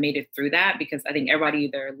executive that made it through that, because I think everybody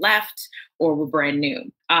either left or were brand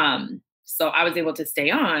new. So I was able to stay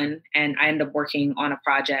on, and I ended up working on a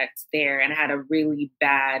project there, and I had a really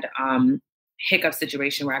bad hiccup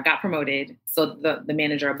situation where I got promoted. So the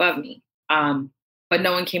manager above me but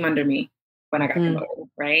no one came under me when I got promoted,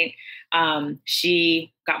 right?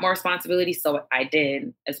 She got more responsibility, so I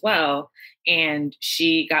did as well. And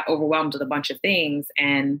she got overwhelmed with a bunch of things.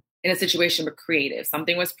 And in a situation with creative,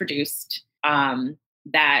 something was produced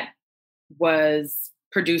that was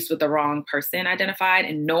produced with the wrong person identified,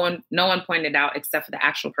 and no one pointed out except for the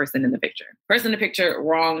actual person in the picture. Person in the picture,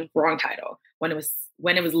 wrong title. When it was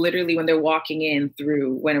literally when they're walking in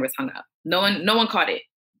through when it was hung up. No one caught it.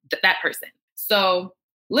 That person. So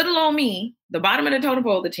little old me, the bottom of the totem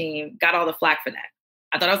pole of the team, got all the flack for that.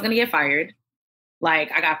 I thought I was going to get fired.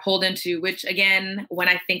 Like, I got pulled into, which again, when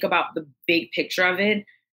I think about the big picture of it,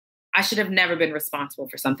 I should have never been responsible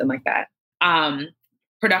for something like that.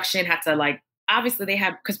 Production had to obviously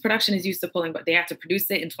because production is used to pulling, but they have to produce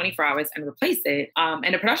it in 24 hours and replace it.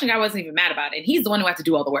 And the production guy wasn't even mad about it. And he's the one who had to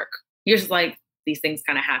do all the work. He was just like, these things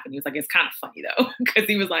kind of happen. He was like, it's kind of funny though. Because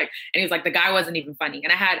he was like, the guy wasn't even funny.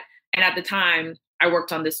 And at the time I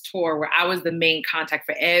worked on this tour where I was the main contact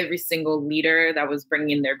for every single leader that was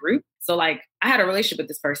bringing in their group. So I had a relationship with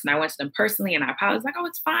this person. I went to them personally and I apologized, oh,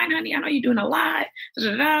 it's fine, honey. I know you're doing a lot.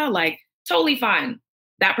 Totally fine.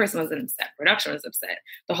 That person wasn't upset. Production was upset.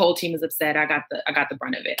 The whole team was upset. I got the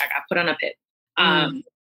brunt of it. I got put on a pip.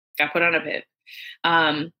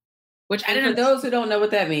 Which I didn't. For those who don't know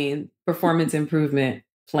what that means, performance improvement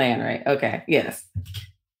plan, right? Okay. Yes.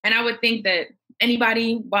 And I would think that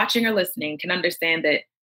anybody watching or listening can understand that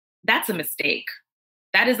that's a mistake.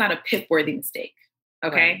 That is not a PIP-worthy mistake.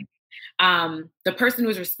 Okay. Right. The person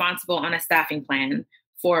who's responsible on a staffing plan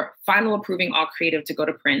for final approving all creative to go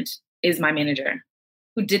to print is my manager,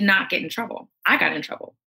 who did not get in trouble. I got in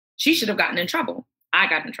trouble. She should have gotten in trouble. I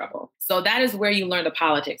got in trouble. So that is where you learn the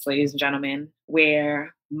politics, ladies and gentlemen,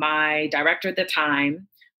 where my director at the time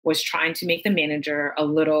was trying to make the manager her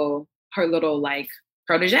little protege,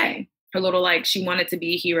 she wanted to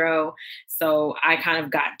be a hero. So I kind of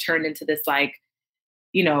got turned into this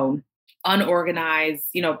unorganized,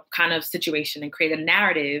 kind of situation and create a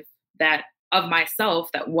narrative of myself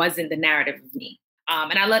that wasn't the narrative of me.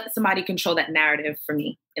 And I let somebody control that narrative for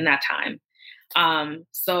me in that time.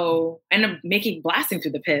 So I ended up blasting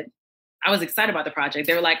through the pit. I was excited about the project.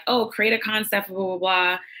 They were like, oh, create a concept, blah, blah,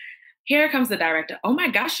 blah. Here comes the director. Oh my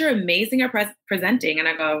gosh, you're amazing at presenting. And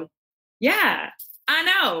I go, yeah, I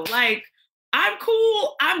know. I'm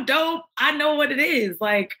cool. I'm dope. I know what it is.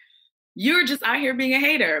 You're just out here being a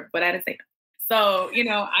hater, but I didn't say that. So,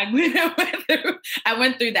 I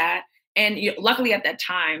went through that. And luckily at that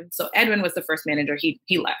time, so Edwin was the first manager. He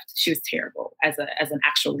left. She was terrible as an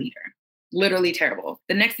actual leader, literally terrible.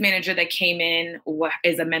 The next manager that came in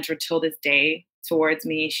is a mentor till this day towards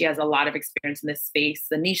me. She has a lot of experience in this space,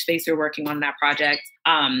 the niche space we're working on that project.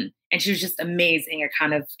 And she was just amazing at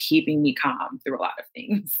kind of keeping me calm through a lot of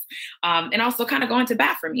things. And also kind of going to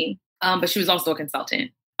bat for me. But she was also a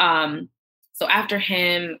consultant. So after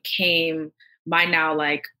him came my now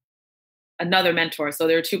another mentor. So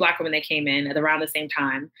there were two Black women that came in at around the same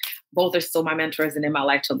time. Both are still my mentors and in my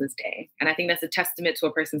life till this day. And I think that's a testament to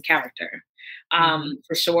a person's character.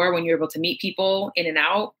 For sure, when you're able to meet people in and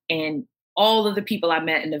out, and all of the people I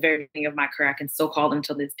met in the very beginning of my career, I can still call them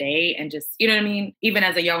till this day. And just, you know what I mean? Even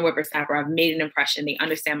as a young whippersnapper, I've made an impression. They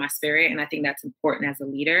understand my spirit. And I think that's important as a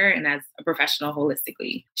leader and as a professional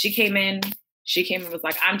holistically. She came in and was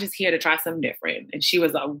like, I'm just here to try something different. And she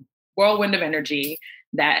was a whirlwind of energy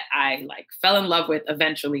that I fell in love with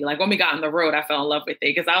eventually. When we got on the road, I fell in love with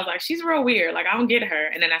it because I was like, she's real weird. I don't get her.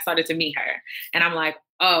 And then I started to meet her and I'm like,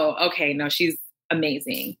 oh, okay, no, she's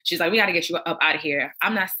amazing. She's like, we got to get you up out of here.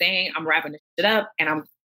 I'm not saying I'm wrapping this shit up and I'm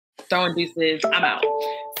throwing deuces. I'm out.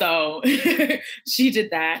 So she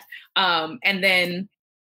did that. And then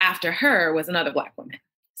after her was another Black woman.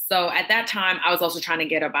 So at that time, I was also trying to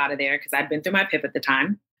get up out of there because I'd been through my PIP at the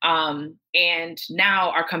time. And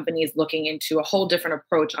now our company is looking into a whole different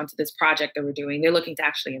approach onto this project that we're doing. They're looking to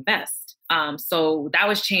actually invest. So that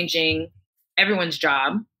was changing everyone's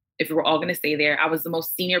job if we were all going to stay there. I was the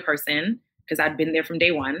most senior person because I'd been there from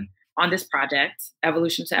day one on this project,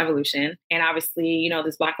 evolution to evolution. And obviously,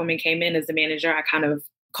 this Black woman came in as the manager. I kind of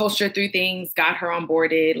coached her through things, got her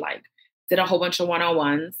onboarded, did a whole bunch of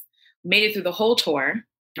one-on-ones, made it through the whole tour.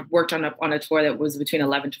 I've worked on a tour that was between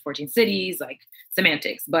 11 to 14 cities,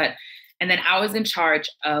 semantics. And then I was in charge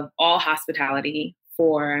of all hospitality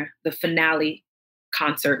for the finale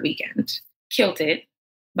concert weekend. Killed it.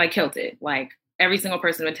 Every single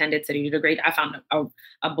person who attended said he did a great. I found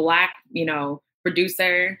a Black,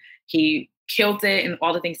 producer. He killed it in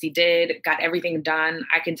all the things he did, got everything done.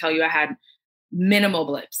 I can tell you I had minimal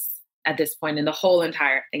blips at this point in the whole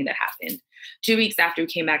entire thing that happened. 2 weeks after we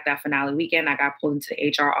came back that finale weekend, I got pulled into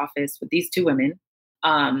the HR office with these two women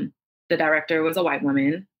the director was a white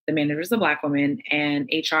woman, the manager was a Black woman, and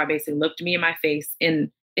HR basically looked me in my face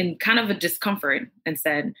in kind of a discomfort and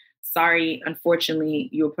said, sorry, unfortunately,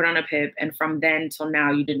 you were put on a PIP, and from then till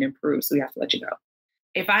now, you didn't improve, so we have to let you go.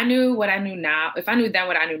 If I knew what I knew now, if I knew then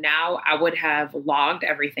what I knew now, I would have logged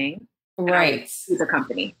everything. Right. The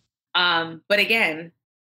company. But again,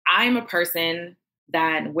 I'm a person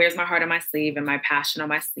that wears my heart on my sleeve and my passion on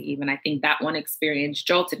my sleeve. And I think that one experience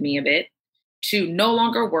jolted me a bit to no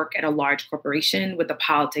longer work at a large corporation with the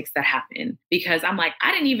politics that happen. Because I'm like,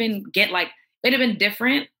 I didn't even get like, it'd have been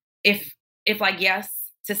different if like, yes,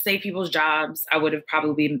 to save people's jobs, I would have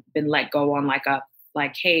probably been let go on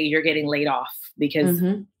like, hey, you're getting laid off, because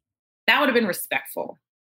that would have been respectful.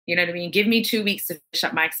 You know what I mean? Give me 2 weeks to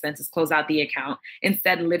shut my expenses, close out the account.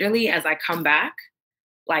 Instead, literally, as I come back,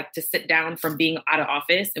 like to sit down from being out of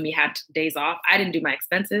office and we had days off, I didn't do my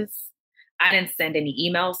expenses. I didn't send any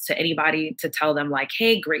emails to anybody to tell them like,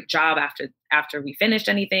 hey, great job after we finished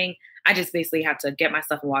anything. I just basically had to get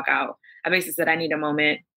myself and walk out. I basically said, I need a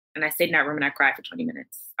moment. And I stayed in that room and I cried for 20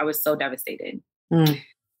 minutes. I was so devastated.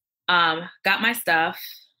 Got my stuff,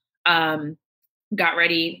 got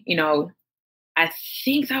ready, I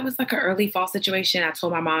think that was like an early fall situation. I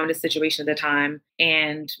told my mom the situation at the time,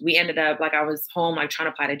 and we ended up like, I was home, like trying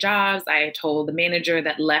to apply to jobs. I told the manager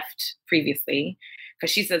that left previously, because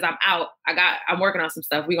she says, I'm out. I'm working on some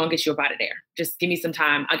stuff. We're going to get you up out of there. Just give me some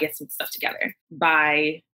time. I'll get some stuff together.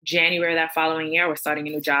 By January that following year, we're starting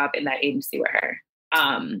a new job in that agency with her.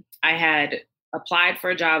 I had applied for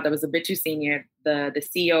a job that was a bit too senior. The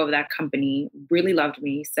CEO of that company really loved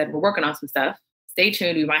me, said, we're working on some stuff. Stay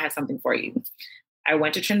tuned. We might have something for you. I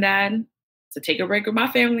went to Trinidad to take a break with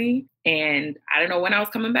my family. And I don't know when I was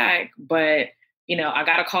coming back, but, I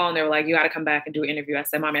got a call and they were like, you got to come back and do an interview. I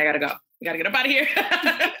said, Mommy, I got to go. We got to get up out of here.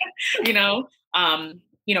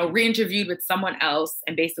 Re-interviewed with someone else.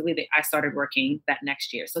 And basically I started working that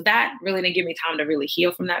next year. So that really didn't give me time to really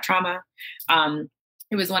heal from that trauma.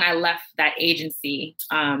 It was when I left that agency.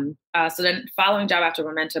 So then following job after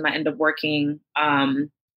Momentum, I ended up working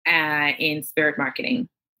in spirit marketing.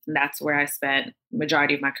 And that's where I spent the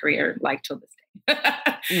majority of my career, like till this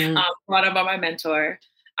day. Brought up by my mentor.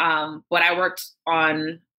 But I worked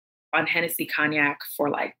on Hennessy Cognac for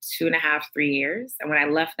like 2.5, 3 years. And when I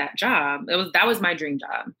left that job, that was my dream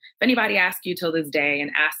job. If anybody asks you till this day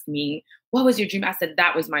and asked me, what was your dream? I said,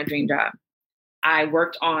 that was my dream job. I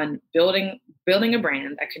worked on building a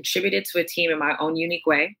brand. I contributed to a team in my own unique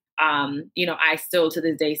way. I still to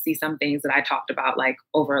this day see some things that I talked about like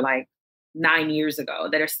over like 9 years ago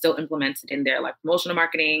that are still implemented in their like promotional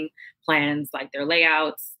marketing plans, like their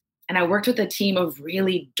layouts. And I worked with a team of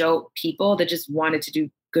really dope people that just wanted to do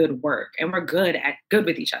good work, and we're good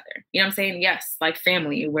with each other. You know what I'm saying? Yes, like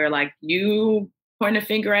family, where like you point a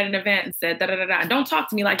finger at an event and said da da da da, don't talk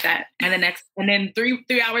to me like that. And then 3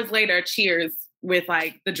 hours later, cheers with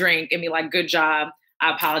like the drink and be like, good job.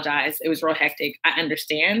 I apologize. It was real hectic. I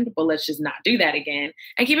understand, but let's just not do that again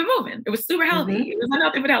and keep it moving. It was super healthy. It was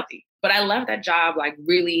unhealthy, but healthy. But I love that job, like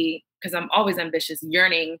really, because I'm always ambitious,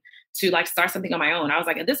 yearning to like start something on my own. I was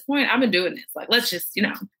like, at this point, I've been doing this. Like, let's just,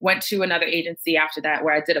 went to another agency after that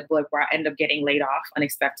where I did a blip where I ended up getting laid off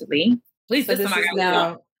unexpectedly. Please, so this is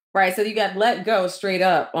now, right. So you got let go straight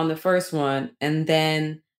up on the first one. And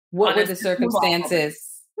then what were the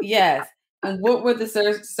circumstances? Yes. And what were the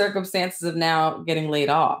circumstances of now getting laid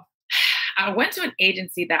off? I went to an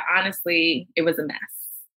agency that honestly, it was a mess.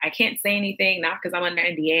 I can't say anything, not because I'm under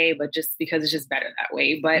NDA, but just because it's just better that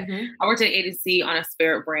way. But I worked at an agency on a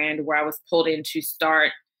spirit brand where I was pulled in to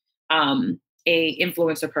start a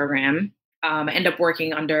influencer program. I ended up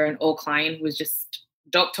working under an old client who was just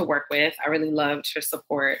dope to work with. I really loved her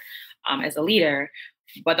support as a leader.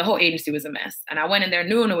 But the whole agency was a mess. And I went in there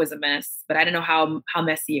knowing it was a mess, but I didn't know how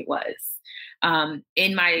messy it was.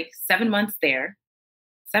 In my 7 months there,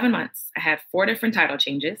 I had 4 different title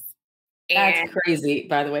changes. That's crazy,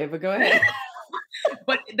 by the way, but go ahead.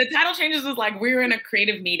 But the title changes was like, we were in a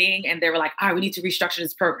creative meeting and they were like, all right, we need to restructure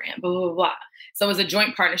this program, blah, blah, blah. So it was a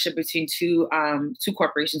joint partnership between two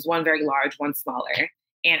corporations, one very large, one smaller.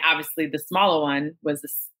 And obviously the smaller one was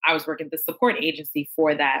I was working at the support agency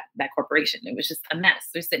for that corporation. It was just a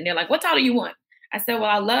mess. They're sitting there like, what title do you want? I said, well,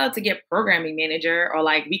 I love to get programming manager, or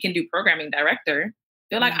like we can do programming director.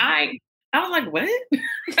 They're like, I was like, what?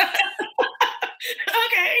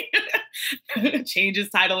 Okay. Change his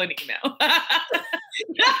title and email.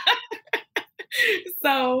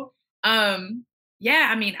 So, yeah,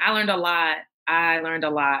 I mean, I learned a lot.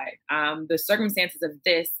 The circumstances of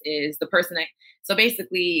this is the person so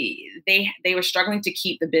basically they were struggling to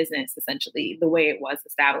keep the business essentially the way it was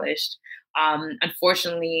established.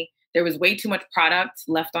 Unfortunately, There was way too much product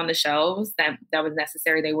left on the shelves that was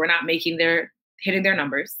necessary. They were not hitting their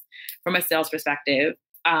numbers from a sales perspective.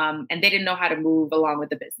 And they didn't know how to move along with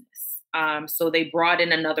the business. So they brought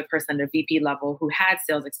in another person at a VP level who had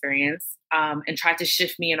sales experience, and tried to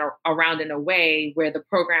shift me around in a way where the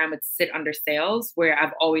program would sit under sales, where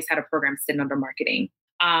I've always had a program sitting under marketing.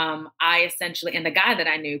 I essentially, and the guy that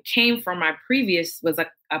I knew came from was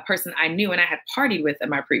a person I knew and I had partied with at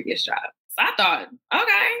my previous job. So I thought,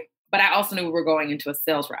 okay. But I also knew we were going into a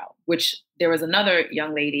sales route, which there was another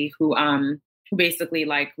young lady who basically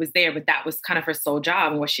like was there, but that was kind of her sole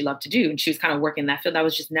job and what she loved to do. And she was kind of working in that field. That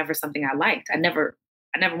was just never something I liked. I never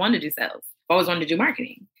wanted to do sales. I always wanted to do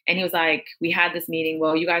marketing. And he was like, we had this meeting.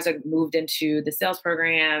 Well, you guys are moved into the sales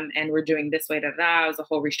program and we're doing this way, It was a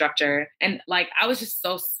whole restructure. And like, I was just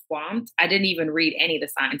so swamped. I didn't even read any of the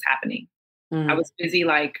signs happening. I was busy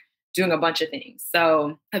like doing a bunch of things.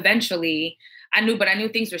 So eventually I knew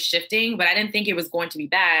things were shifting, but I didn't think it was going to be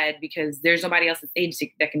bad because there's nobody else at the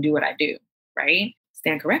agency that can do what I do. Right?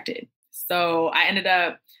 Stand corrected. So I ended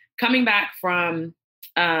up coming back from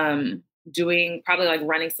doing probably like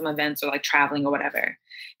running some events or like traveling or whatever.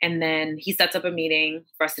 And then he sets up a meeting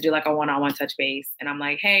for us to do like a one-on-one touch base. And I'm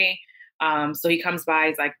like, hey, so he comes by,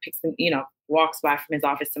 he's like, walks by from his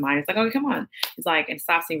office to mine. It's like, okay, come on. He's like, and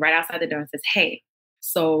stops me right outside the door and says, hey,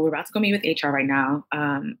 so we're about to go meet with HR right now.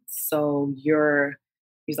 So you're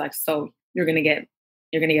going to get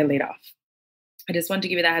laid off. I just wanted to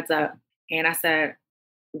give you that heads up. And I said,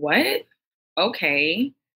 what?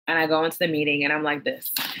 Okay. And I go into the meeting and I'm like this.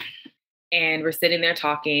 And we're sitting there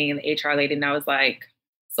talking and the HR lady, and I was like,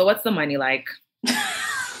 so what's the money like?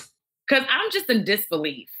 Because I'm just in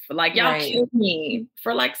disbelief. Like, y'all killed me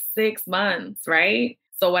for like 6 months, right?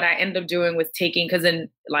 So what I ended up doing was because at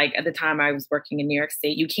the time I was working in New York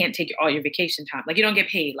State, you can't take all your vacation time. Like, you don't get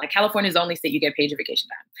paid. Like, California is the only state you get paid your vacation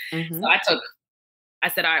time. Mm-hmm. So I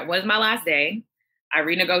said, all right, what is my last day? I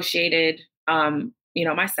renegotiated,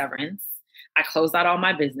 my severance. I closed out all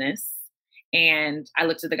my business. And I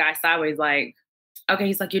looked at the guy sideways like, okay,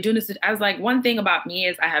 he's like, you're doing this. I was like, one thing about me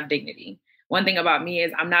is I have dignity. One thing about me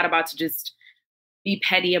is I'm not about to just be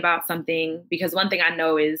petty about something, because one thing I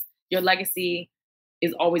know is your legacy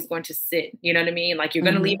is always going to sit. You know what I mean? Like, you're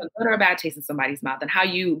going to leave a good or a bad taste in somebody's mouth. And how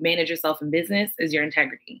you manage yourself in business is your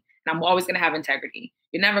integrity. And I'm always going to have integrity.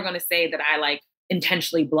 You're never going to say that I like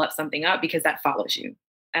intentionally bluff something up, because that follows you.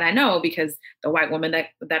 And I know, because the white woman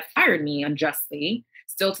that fired me unjustly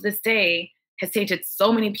still to this day has tainted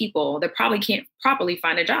so many people that probably can't properly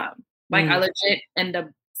find a job. Like, I legit end up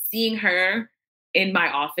seeing her in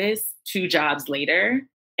my office 2 jobs later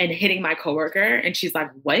and hitting my coworker. And she's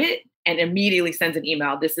like, what? And immediately sends an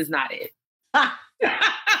email. This is not it.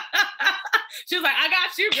 She was like, I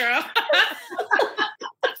got you, girl.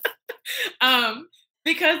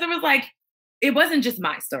 Because it was like, it wasn't just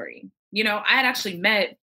my story. I had actually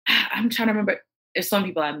met, I'm trying to remember if some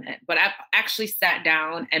people I met, but I actually sat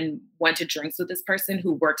down and went to drinks with this person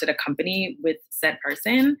who worked at a company with said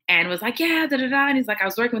person and was like, yeah, da da da. And he's like, I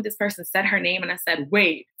was working with this person, said her name. And I said,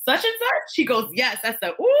 wait, such and such? She goes, yes. I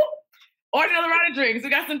said, ooh, order another round of drinks. We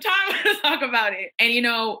got some time to talk about it. And,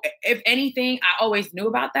 if anything, I always knew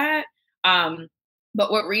about that.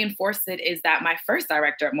 But what reinforced it is that my first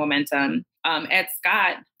director at Momentum, Ed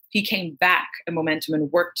Scott, he came back at Momentum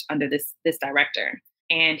and worked under this director.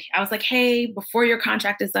 And I was like, hey, before your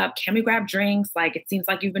contract is up, can we grab drinks? Like, it seems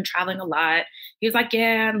like you've been traveling a lot. He was like,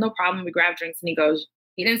 yeah, no problem. We grab drinks. And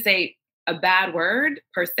he didn't say a bad word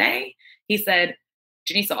per se. He said,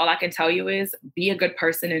 Janisa, all I can tell you is be a good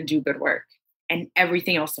person and do good work, and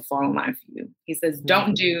everything else will fall in line for you. He says,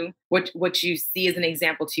 don't do what you see as an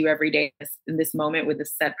example to you every day in this moment with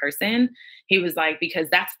this said person. He was like, because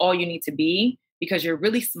that's all you need to be, because you're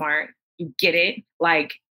really smart. You get it.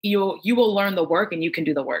 Like, you will learn the work and you can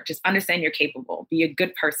do the work. Just understand you're capable. Be a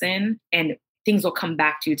good person and things will come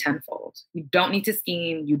back to you tenfold. You don't need to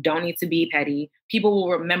scheme. You don't need to be petty. People will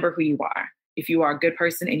remember who you are if you are a good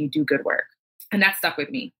person and you do good work. And that stuck with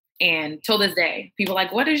me. And till this day, people are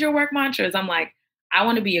like, what is your work mantras? I'm like, I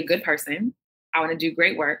want to be a good person. I want to do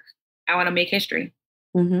great work. I want to make history.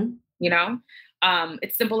 Mm-hmm.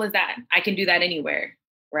 It's simple as that. I can do that anywhere,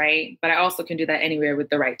 right? But I also can do that anywhere with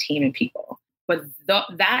the right team and people. But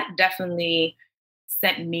that definitely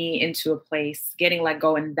sent me into a place getting let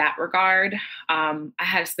go in that regard. I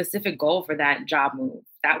had a specific goal for that job move.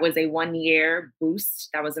 That was a 1-year boost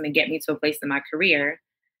that was going to get me to a place in my career.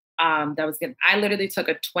 I literally took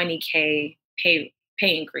a $20K pay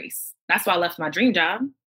increase. That's why I left my dream job.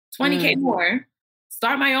 $20K more,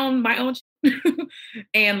 start my own,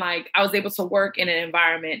 and like, I was able to work in an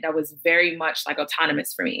environment that was very much like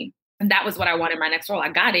autonomous for me. And that was what I wanted in my next role. I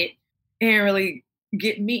got it. didn't really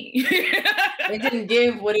get me. It didn't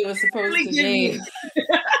give what it was supposed to give.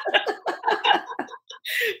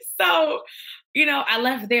 So, I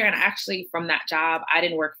left there, and actually from that job, I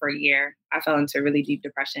didn't work for a year. I fell into a really deep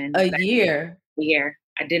depression. A year?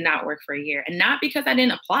 I did not work for a year. And not because I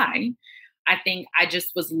didn't apply. I think I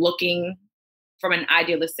just was looking from an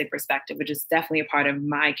idealistic perspective, which is definitely a part of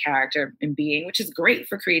my character and being, which is great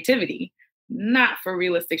for creativity, not for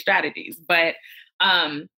realistic strategies. But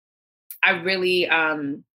I really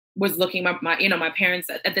was looking my parents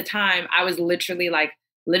at the time. I was literally like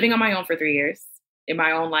living on my own for 3 years in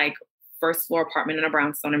my own like first floor apartment in a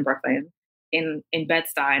brownstone in Brooklyn, in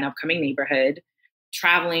Bed-Stuy, an upcoming neighborhood,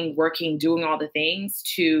 traveling, working, doing all the things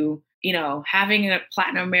to, having a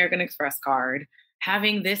Platinum American Express card,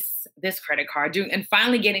 having this credit card, and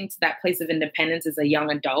finally getting to that place of independence as a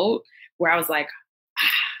young adult where I was like,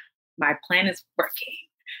 my plan is working.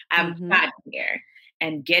 I've gotten here.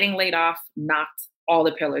 And getting laid off knocked all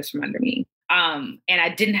the pillars from under me. And I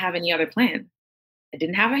didn't have any other plan. I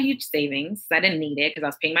didn't have a huge savings. I didn't need it because I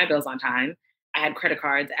was paying my bills on time. I had credit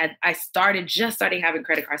cards. I just started having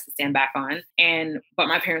credit cards to stand back on. But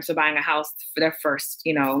my parents were buying a house for their first,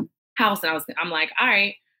 house. And I'm like, all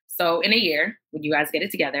right, so in a year, when you guys get it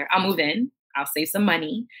together, I'll move in, I'll save some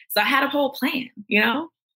money. So I had a whole plan,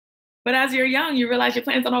 But as you're young, you realize your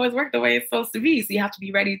plans don't always work the way it's supposed to be. So you have to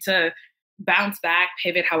be ready to bounce back,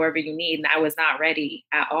 pivot however you need. And I was not ready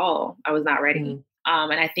at all. I was not ready.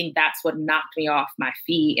 And I think that's what knocked me off my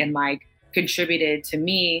feet and like contributed to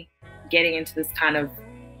me getting into this kind of,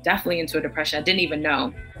 definitely into a depression I didn't even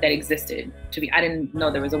know that existed. I didn't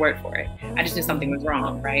know there was a word for it. I just knew something was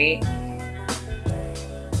wrong, right?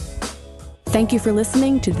 Thank you for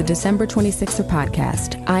listening to the December 26er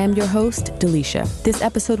podcast. I am your host, Delisha. This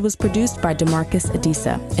episode was produced by DeMarcus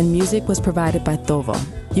Adisa, and music was provided by Thovo.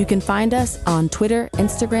 You can find us on Twitter,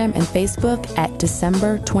 Instagram, and Facebook at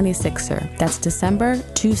December 26er. That's December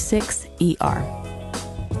 26ER.